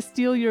attempt to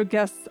steal your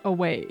guests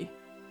away.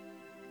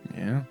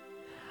 Yeah.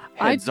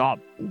 Heads up.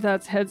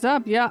 That's heads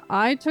up, yeah.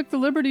 I took the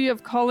liberty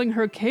of calling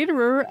her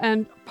caterer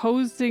and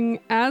posing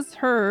as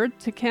her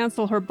to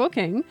cancel her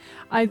booking.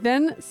 I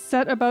then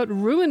set about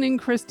ruining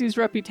Christy's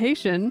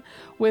reputation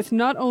with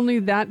not only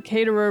that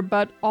caterer,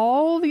 but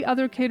all the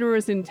other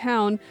caterers in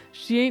town.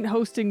 She ain't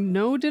hosting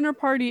no dinner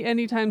party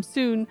anytime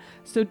soon,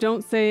 so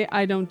don't say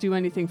I don't do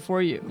anything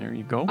for you. There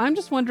you go. I'm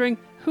just wondering,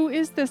 who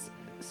is this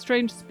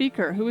strange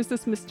speaker? Who is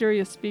this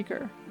mysterious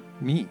speaker?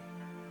 Me.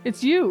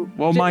 It's you.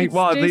 Well,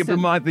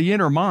 the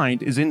inner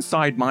mind is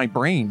inside my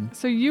brain.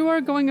 So you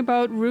are going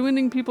about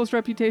ruining people's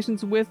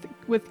reputations with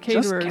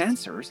caterers. Just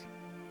Cancers.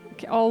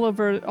 All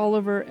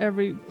over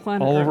every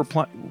planet. All Earth. over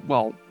planet.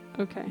 Well.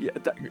 Okay. Yeah,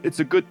 it's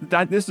a good.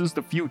 This is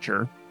the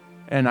future,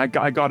 and I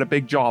got a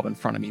big job in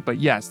front of me. But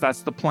yes,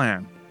 that's the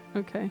plan.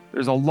 Okay.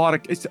 There's a lot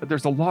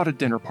of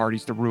dinner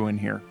parties to ruin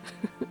here.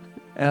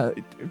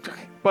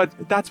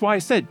 But that's why I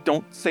said,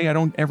 don't say I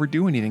don't ever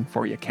do anything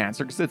for you,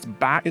 Cancer, because it's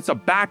a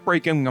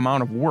backbreaking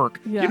amount of work.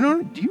 Yeah.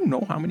 Do you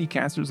know how many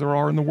Cancers there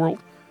are in the world?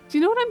 Do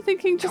you know what I'm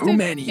thinking? Just Too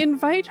many.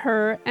 Invite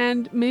her,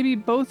 and maybe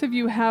both of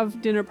you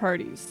have dinner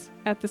parties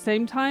at the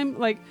same time,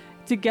 like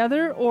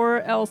together,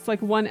 or else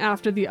like one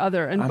after the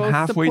other, and I'm both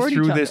halfway support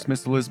through each this, other.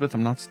 Miss Elizabeth.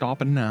 I'm not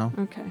stopping now.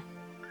 Okay.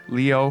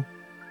 Leo,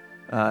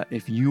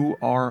 if you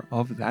are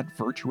of that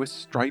virtuous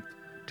stripe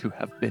to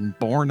have been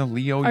born a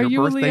Leo, Are your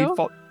you birthday a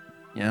Leo?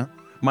 Yeah.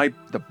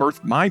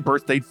 My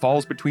birthday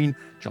falls between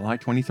July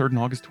 23rd and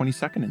August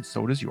 22nd, and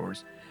so does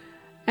yours.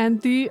 And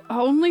the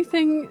only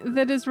thing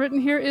that is written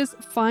here is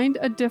find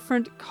a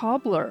different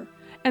cobbler.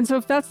 And so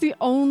if that's the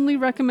only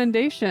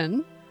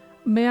recommendation,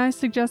 may I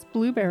suggest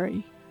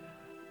blueberry?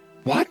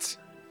 What?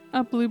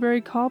 A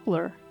blueberry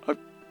cobbler.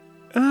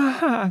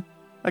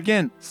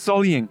 Again,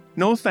 sullying.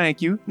 No thank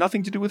you.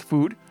 Nothing to do with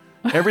food.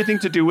 Everything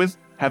to do with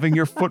having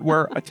your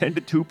footwear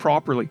attended to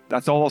properly.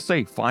 That's all I'll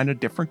say. Find a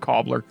different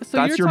cobbler. So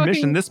That's your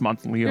mission this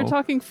month, Leo. You're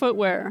talking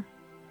footwear.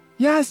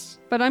 Yes.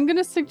 But I'm going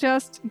to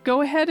suggest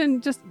go ahead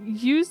and just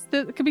use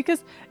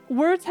because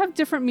words have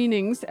different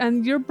meanings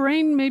and your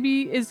brain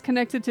maybe is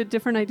connected to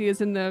different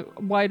ideas in the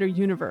wider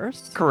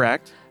universe.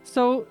 Correct.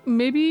 So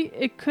maybe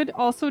it could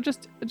also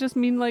just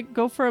mean like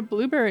go for a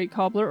blueberry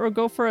cobbler or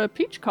go for a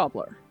peach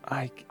cobbler.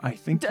 I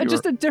think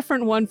Just a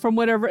different one from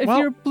whatever. If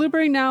you're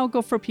blueberry now,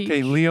 go for peach.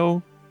 Okay,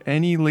 Leo,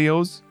 any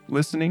Leos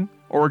listening,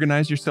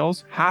 organize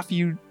yourselves. Half of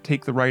you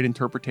take the right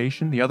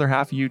interpretation. The other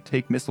half of you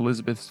take Miss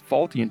Elizabeth's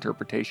faulty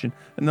interpretation.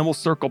 And then we'll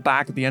circle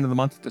back at the end of the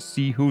month to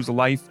see whose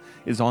life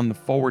is on the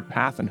forward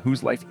path and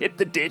whose life hit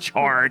the ditch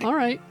hard. All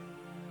right.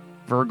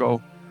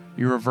 Virgo.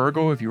 You're a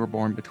Virgo if you were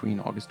born between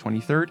August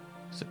 23rd,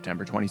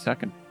 September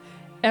 22nd.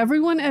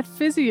 Everyone at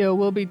Physio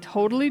will be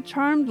totally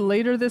charmed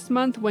later this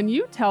month when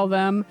you tell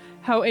them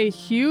how a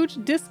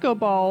huge disco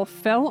ball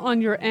fell on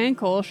your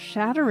ankle,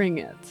 shattering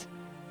it.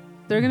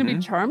 They're going to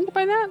be charmed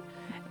by that?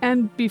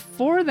 And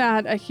before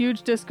that, a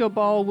huge disco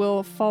ball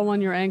will fall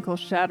on your ankle,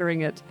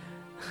 shattering it.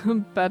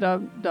 But,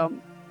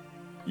 dumb.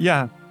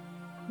 Yeah.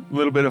 A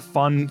little bit of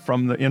fun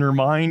from the inner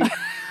mind.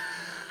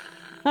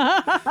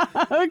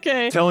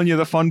 Okay. Telling you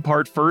the fun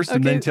part first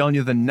and then telling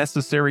you the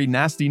necessary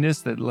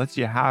nastiness that lets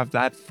you have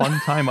that fun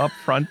time up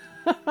front.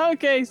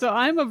 Okay, so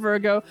I'm a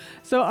Virgo,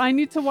 so I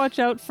need to watch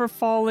out for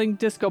falling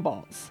disco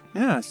balls.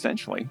 Yeah,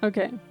 essentially.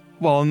 Okay.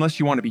 Well, unless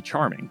you want to be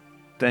charming,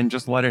 then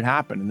just let it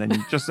happen. And then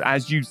you just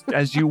as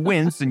you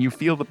wince and you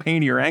feel the pain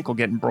of your ankle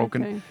getting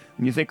broken,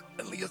 and you think,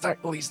 at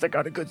least I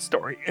got a good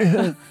story.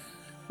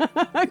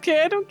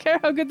 Okay, I don't care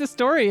how good the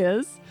story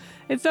is.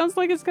 It sounds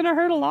like it's going to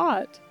hurt a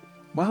lot.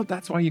 Well,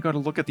 that's why you got to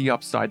look at the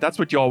upside. That's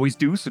what you always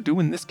do, so do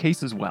in this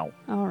case as well.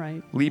 All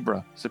right.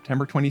 Libra,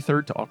 September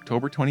 23rd to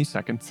October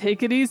 22nd.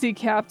 Take it easy,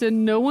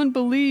 Captain. No one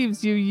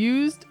believes you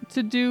used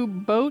to do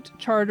boat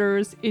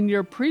charters in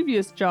your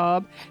previous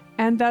job,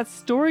 and that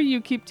story you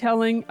keep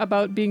telling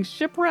about being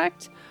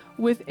shipwrecked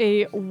with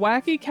a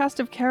wacky cast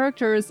of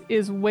characters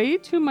is way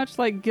too much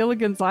like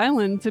Gilligan's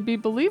Island to be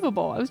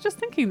believable. I was just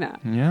thinking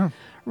that. Yeah.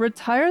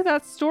 Retire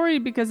that story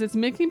because it's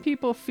making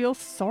people feel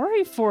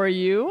sorry for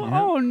you.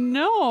 Yeah. Oh,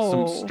 no.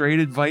 Some straight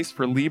advice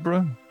for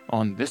Libra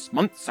on this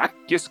month's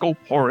Acuscope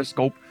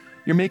horoscope.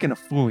 You're making a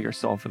fool of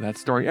yourself with that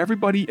story.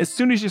 Everybody, as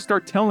soon as you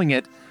start telling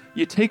it,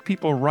 you take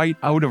people right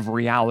out of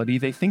reality.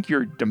 They think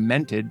you're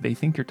demented. They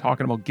think you're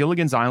talking about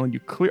Gilligan's Island.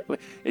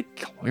 It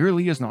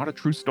clearly is not a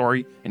true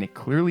story, and it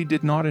clearly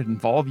did not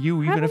involve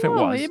you, even if it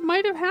was. It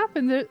might have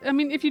happened. I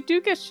mean, if you do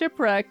get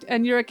shipwrecked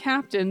and you're a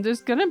captain,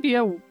 there's going to be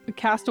a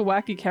cast of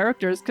wacky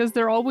characters because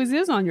there always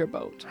is on your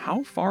boat.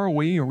 How far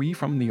away are we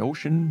from the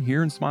ocean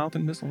here in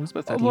Smileton, Miss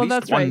Elizabeth? At least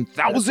that's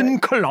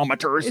 1,000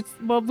 kilometers.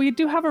 We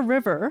do have a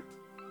river.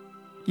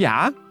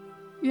 Yeah.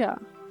 Yeah.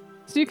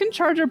 So you can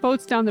charter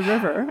boats down the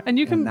river, and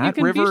you can that you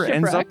can river be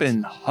ends up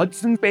in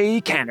Hudson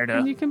Bay, Canada.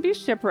 And you can be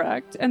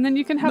shipwrecked, and then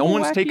you can have no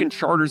one's taking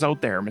charters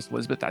out there, Miss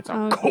Elizabeth. That's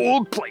a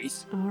cold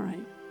place. All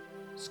right.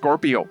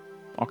 Scorpio,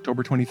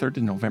 October 23rd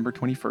to November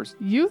 21st.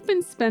 You've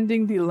been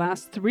spending the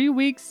last 3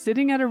 weeks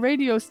sitting at a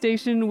radio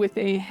station with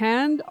a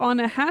hand on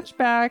a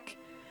hatchback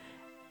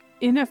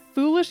in a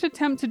foolish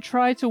attempt to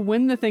try to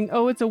win the thing.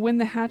 Oh, it's a win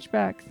the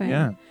hatchback thing.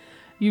 Yeah.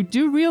 You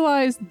do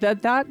realize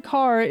that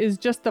car is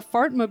just the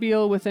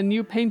fartmobile with a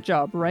new paint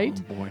job,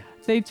 right? Oh, boy.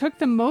 They took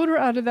the motor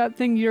out of that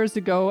thing years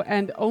ago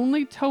and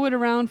only tow it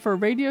around for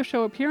radio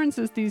show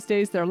appearances these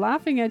days. They're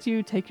laughing at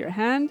you. Take your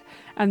hand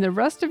and the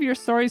rest of your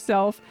sorry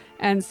self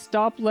and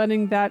stop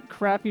letting that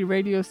crappy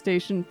radio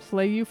station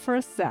play you for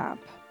a sap.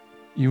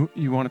 You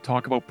want to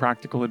talk about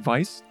practical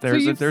advice? So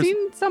you've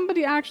seen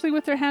somebody actually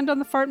with their hand on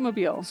the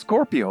fartmobile.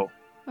 Scorpio.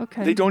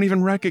 Okay. They don't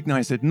even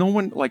recognize it. No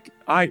one,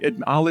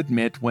 I'll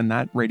admit, when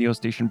that radio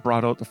station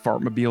brought out the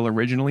fartmobile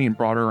originally and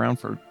brought her around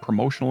for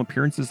promotional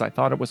appearances, I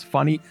thought it was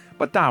funny,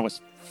 but that was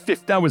the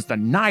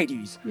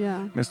 90s.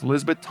 Yeah. Miss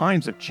Elizabeth,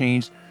 times have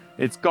changed.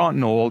 It's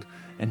gotten old,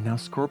 and now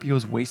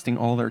Scorpio's wasting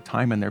all their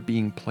time and they're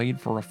being played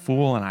for a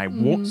fool, and I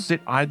won't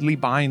sit idly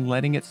by and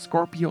letting it.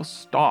 Scorpio,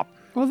 stop.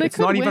 Well, it's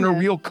not even a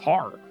real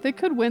car. They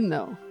could win,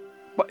 though.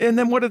 And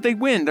then what if they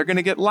win? They're going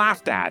to get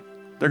laughed at.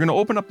 They're going to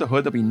open up the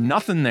hood. There'll be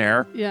nothing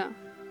there. Yeah.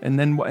 And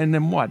then what? And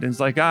it's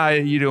like,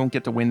 you don't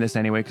get to win this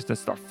anyway because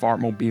that's the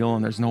fartmobile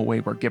and there's no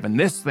way we're giving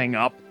this thing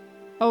up.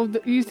 Oh,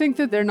 you think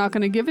that they're not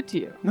going to give it to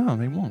you? No,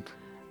 they won't.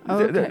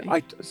 Okay.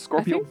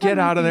 Scorpio, get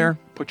out of there.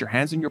 Put your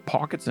hands in your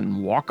pockets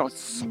and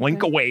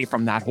slink away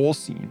from that whole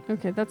scene.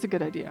 Okay, that's a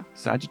good idea.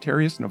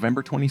 Sagittarius,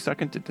 November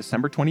 22nd to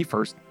December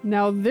 21st.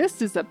 Now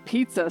this is a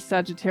pizza,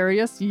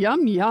 Sagittarius.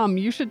 Yum, yum.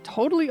 You should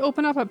totally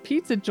open up a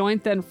pizza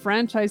joint, then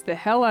franchise the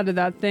hell out of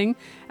that thing.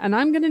 And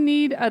I'm going to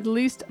need at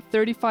least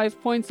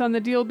 35 points on the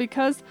deal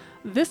because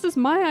this is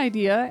my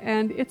idea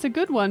and it's a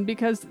good one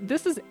because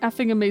this is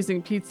effing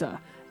amazing pizza.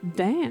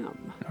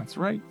 Damn. That's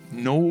right.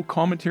 No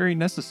commentary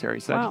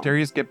necessary.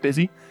 Sagittarius, get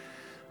busy.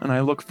 And I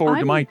look forward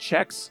to my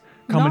checks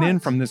coming in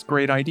from this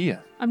great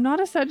idea. I'm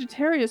not a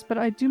Sagittarius, but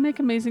I do make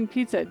amazing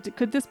pizza.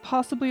 Could this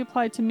possibly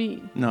apply to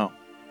me? No.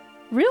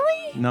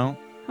 Really? No.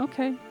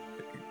 Okay.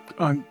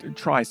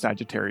 try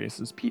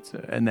Sagittarius's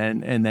pizza, and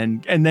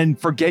then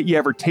forget you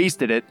ever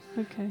tasted it,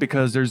 Okay.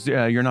 because there's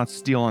you're not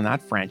stealing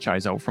that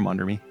franchise out from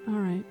under me. All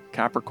right.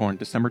 Capricorn,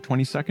 December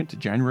 22nd to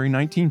January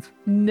 19th.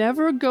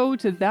 Never go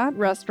to that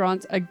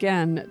restaurant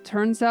again.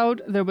 Turns out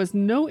there was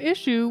no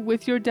issue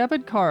with your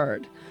debit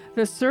card.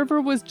 The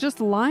server was just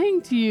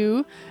lying to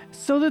you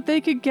so that they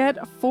could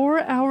get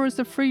 4 hours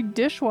of free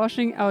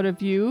dishwashing out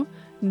of you.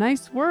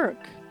 Nice work.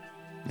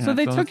 Yeah, so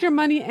they took your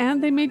money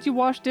and they made you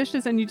wash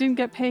dishes and you didn't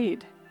get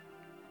paid.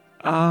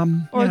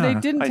 Or they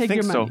didn't take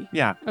your money. So.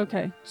 Yeah.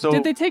 Okay. So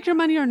did they take your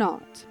money or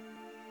not?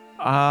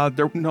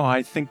 No,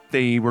 I think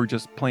they were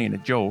just playing a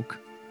joke.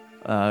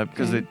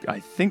 Because I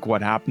think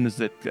what happened is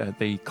that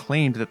they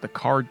claimed that the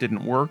card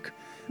didn't work.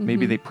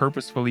 Maybe they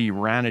purposefully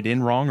ran it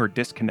in wrong or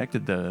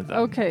disconnected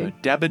the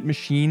debit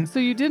machine. So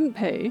you didn't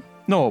pay?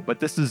 No, but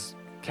this is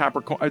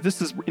Capricorn.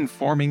 This is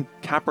informing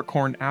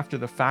Capricorn after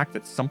the fact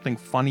that something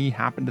funny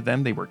happened to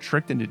them. They were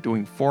tricked into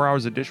doing 4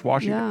 hours of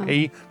dishwashing to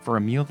pay for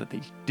a meal that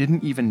they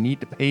didn't even need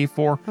to pay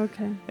for.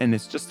 Okay. And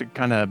it's just a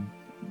kind of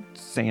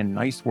saying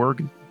nice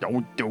work,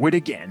 don't do it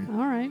again.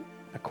 All right.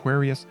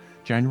 Aquarius,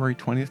 January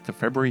 20th to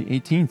February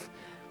 18th.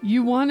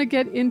 You want to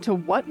get into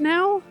what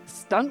now?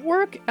 Stunt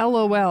work?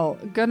 LOL.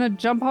 Gonna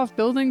jump off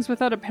buildings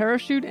without a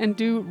parachute and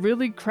do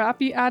really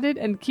crappy at it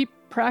and keep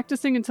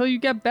practicing until you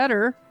get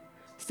better.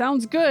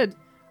 Sounds good.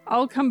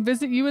 I'll come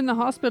visit you in the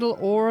hospital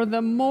or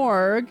the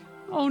morgue.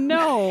 Oh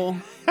no.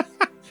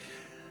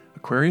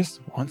 Aquarius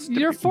wants to...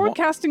 You're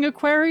forecasting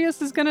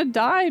Aquarius is gonna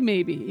die,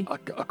 maybe.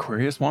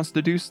 Aquarius wants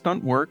to do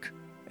stunt work,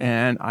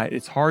 and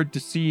it's hard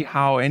to see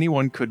how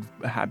anyone could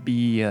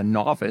be a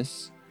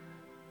novice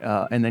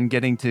and then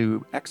getting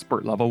to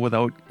expert level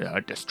without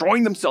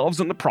destroying themselves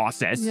in the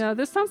process. Yeah,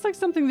 this sounds like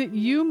something that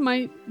you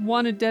might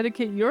want to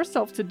dedicate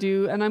yourself to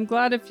do, and I'm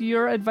glad if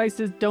your advice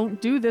is don't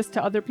do this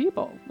to other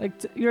people. Like,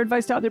 your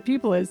advice to other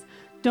people is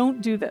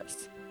don't do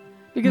this.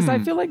 Because I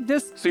feel like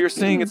this... So you're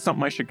saying it's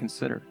something I should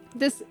consider?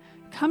 This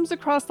comes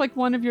across like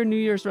one of your New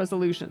Year's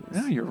resolutions.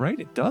 Yeah, you're right.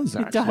 It does,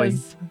 actually.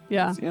 It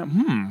does, yeah.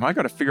 I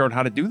got to figure out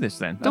how to do this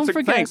then. Don't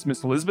forget. Thanks,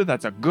 Miss Elizabeth.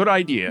 That's a good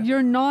idea.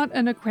 You're not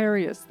an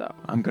Aquarius, though.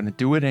 I'm going to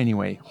do it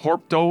anyway.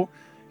 Horpto,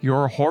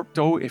 you're a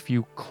Horpto if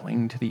you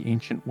cling to the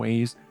ancient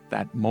ways.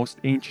 That most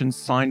ancient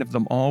sign of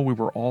them all. We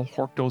were all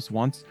Horptos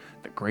once.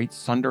 The great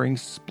sundering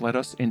split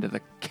us into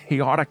the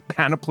chaotic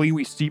panoply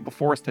we see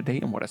before us today,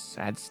 and what a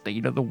sad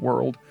state of the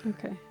world.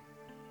 Okay.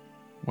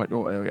 I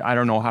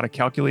don't know how to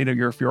calculate it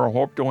if you're a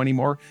Horpto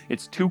anymore.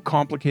 It's too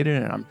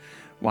complicated, and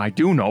I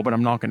do know, but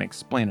I'm not going to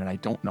explain it. I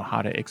don't know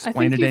how to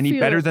explain it any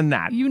better than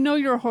that. You know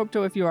you're a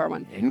Horpto if you are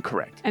one.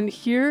 Incorrect. And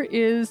here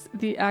is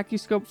the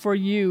Accuscope for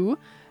you.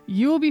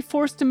 You will be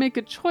forced to make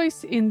a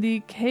choice in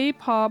the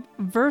K-pop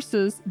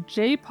versus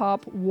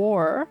J-pop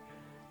war,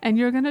 and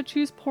you're going to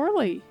choose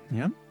poorly.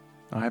 Yeah.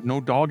 I have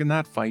no dog in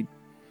that fight.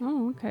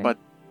 Oh, okay. But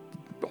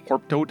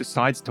Horpto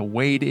decides to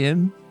wade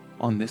in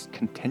on this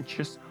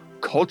contentious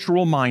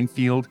cultural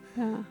minefield,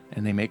 and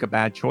they make a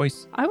bad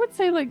choice. I would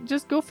say,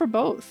 just go for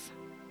both.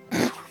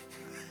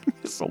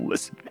 Miss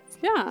Elizabeth.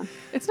 Yeah,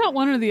 it's not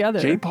one or the other.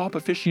 J-pop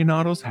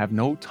aficionados have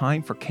no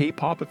time for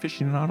K-pop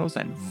aficionados,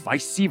 and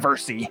vice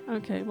versa.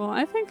 Okay, well,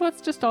 I think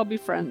let's just all be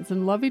friends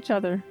and love each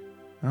other.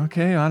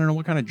 Okay, I don't know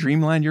what kind of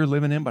dreamland you're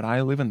living in, but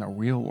I live in the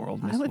real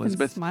world, Miss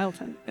Elizabeth. I live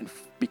in Smileton. And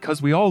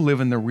because we all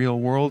live in the real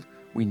world,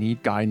 we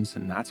need guidance,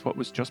 and that's what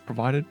was just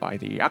provided by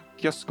the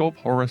Accuscope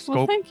horoscope.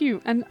 Well, thank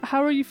you. And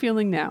how are you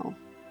feeling now?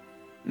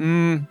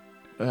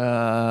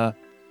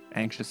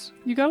 Anxious.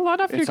 You got a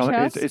lot off your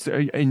chest? It's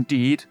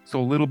indeed.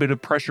 So a little bit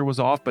of pressure was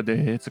off, but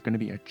it's going to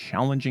be a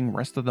challenging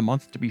rest of the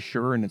month to be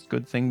sure, and it's a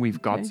good thing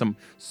we've got some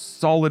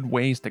solid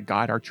ways to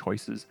guide our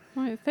choices.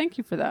 All right, thank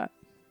you for that.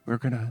 We're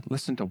going to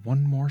listen to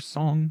one more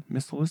song,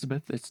 Miss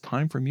Elizabeth. It's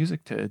time for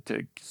music to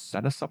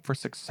set us up for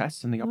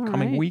success in the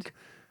upcoming week.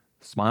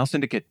 Smile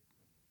Syndicate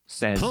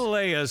says...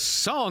 Play a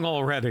song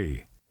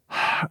already.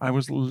 I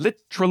was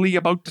literally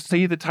about to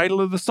say the title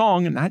of the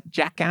song, and that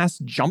jackass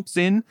jumps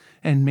in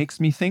and makes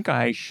me think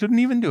I shouldn't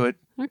even do it.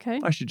 Okay.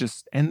 I should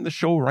just end the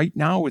show right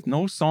now with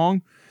no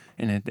song.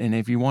 And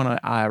if you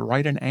want to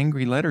write an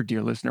angry letter,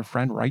 dear listener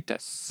friend, write to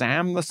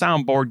Sam the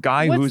soundboard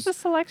guy. What's the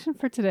selection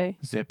for today?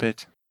 Zip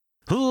it.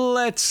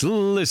 Let's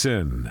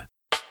listen.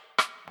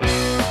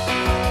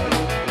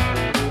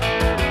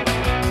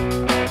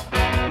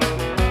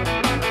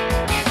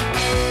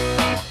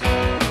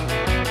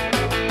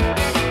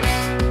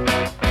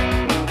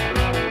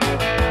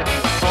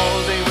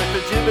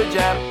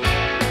 Jab,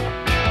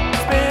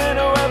 spin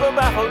a web of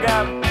baffle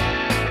gab,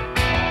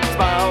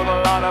 smiled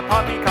a lot of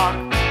poppycock,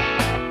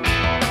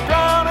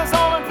 drown us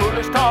all in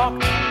foolish talk.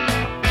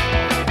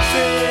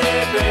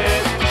 Sip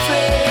it,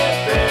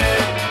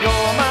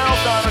 your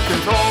mouth's out of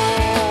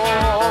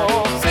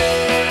control.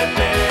 Sip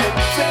it,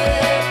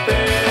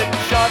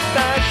 shut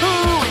that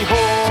hooey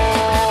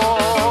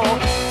hole.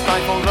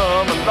 Stifle the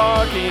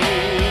malarkey,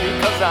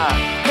 'cause I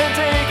can't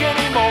take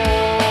any more.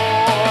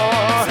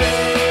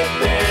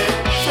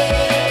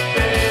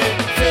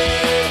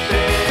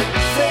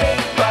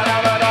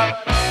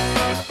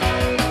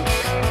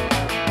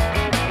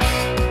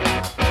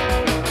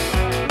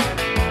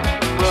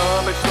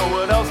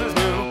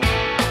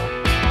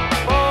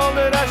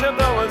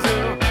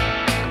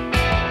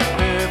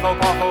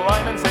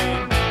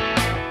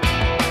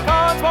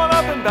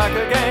 and back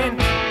again.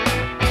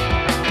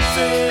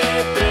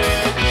 Zip it,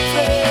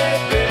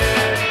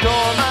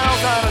 your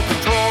mouth's out of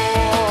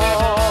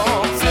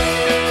control.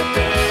 Zip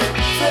it,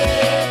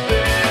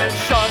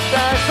 shut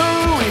that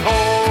hooey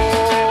hole.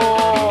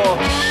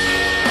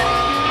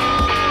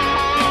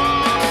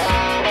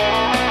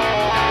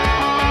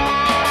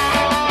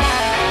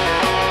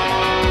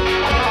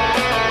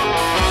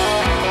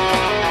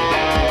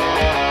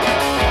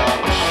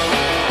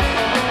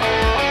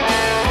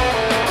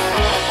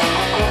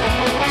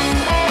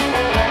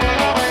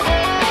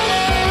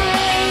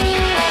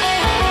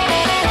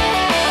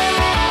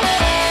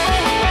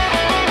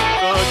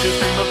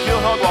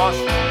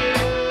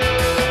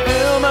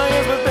 Fill my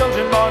ears with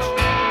Belgian Bosch.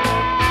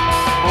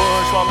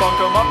 Bourgeois bunk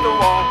 'em up the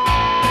wall.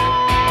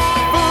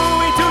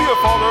 Fooey to your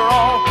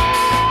folderol.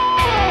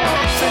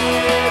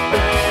 Zip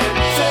it,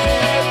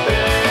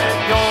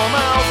 your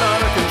mouth's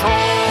out of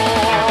control.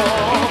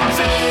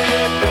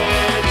 Zip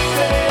it,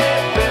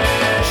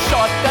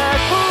 shut that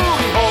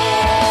hooey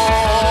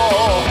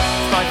hole.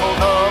 Stifle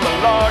the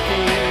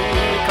malarkey,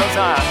 'cause I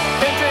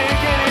can't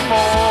take any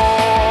more.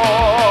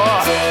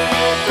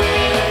 Zip it,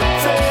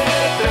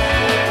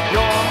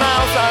 your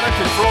mouth's out of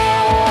control.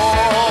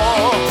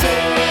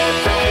 Zip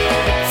it,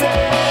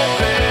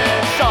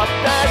 shut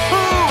that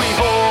hooey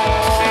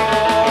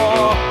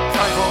hole.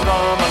 Stifle the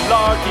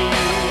malarkey,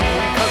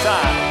 'cause I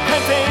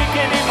can't take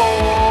any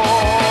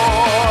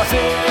more.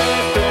 Zip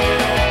it,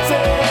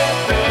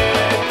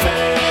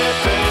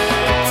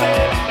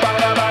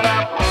 ba-da-ba-da.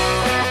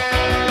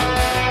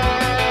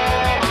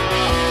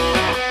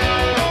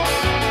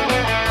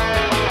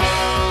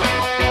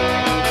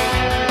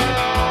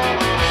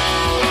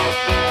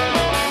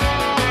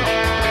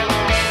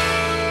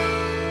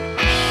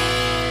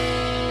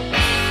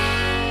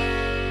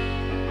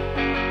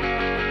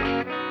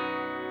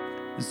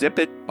 Zip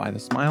It by the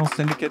Smile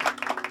Syndicate,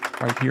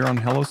 right here on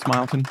Hello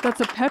Smileton. That's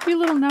a peppy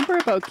little number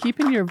about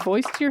keeping your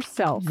voice to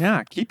yourself.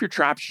 Yeah, keep your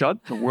trap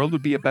shut. The world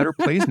would be a better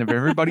place. And if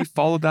everybody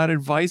followed that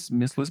advice,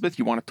 Miss Elizabeth,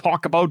 you want to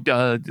talk about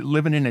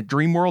living in a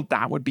dream world,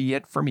 that would be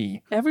it for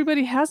me.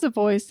 Everybody has a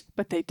voice,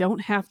 but they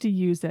don't have to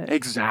use it.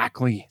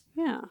 Exactly.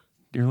 Yeah.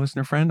 Dear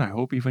listener friend, I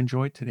hope you've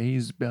enjoyed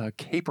today's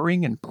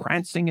capering and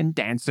prancing and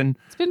dancing.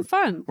 It's been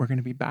fun. We're going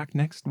to be back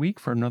next week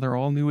for another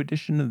all-new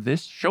edition of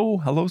this show,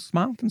 Hello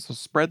Smileton. So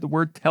spread the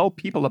word, tell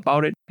people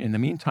about it. In the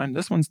meantime,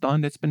 this one's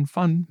done. It's been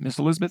fun. Miss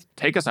Elizabeth,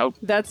 take us out.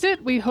 That's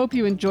it. We hope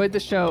you enjoyed the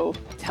show.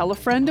 Tell a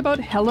friend about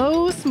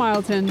Hello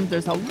Smileton.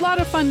 There's a lot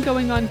of fun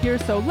going on here,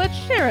 so let's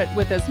share it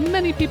with as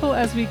many people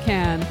as we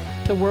can.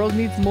 The world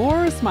needs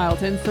more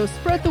Smileton, so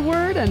spread the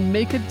word and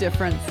make a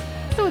difference.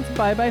 So it's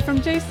bye-bye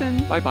from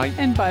Jason. Bye-bye.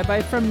 And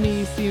bye-bye from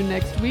me. See you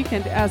next week.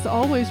 And as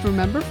always,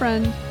 remember,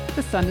 friend,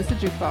 the sun is a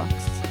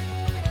jukebox.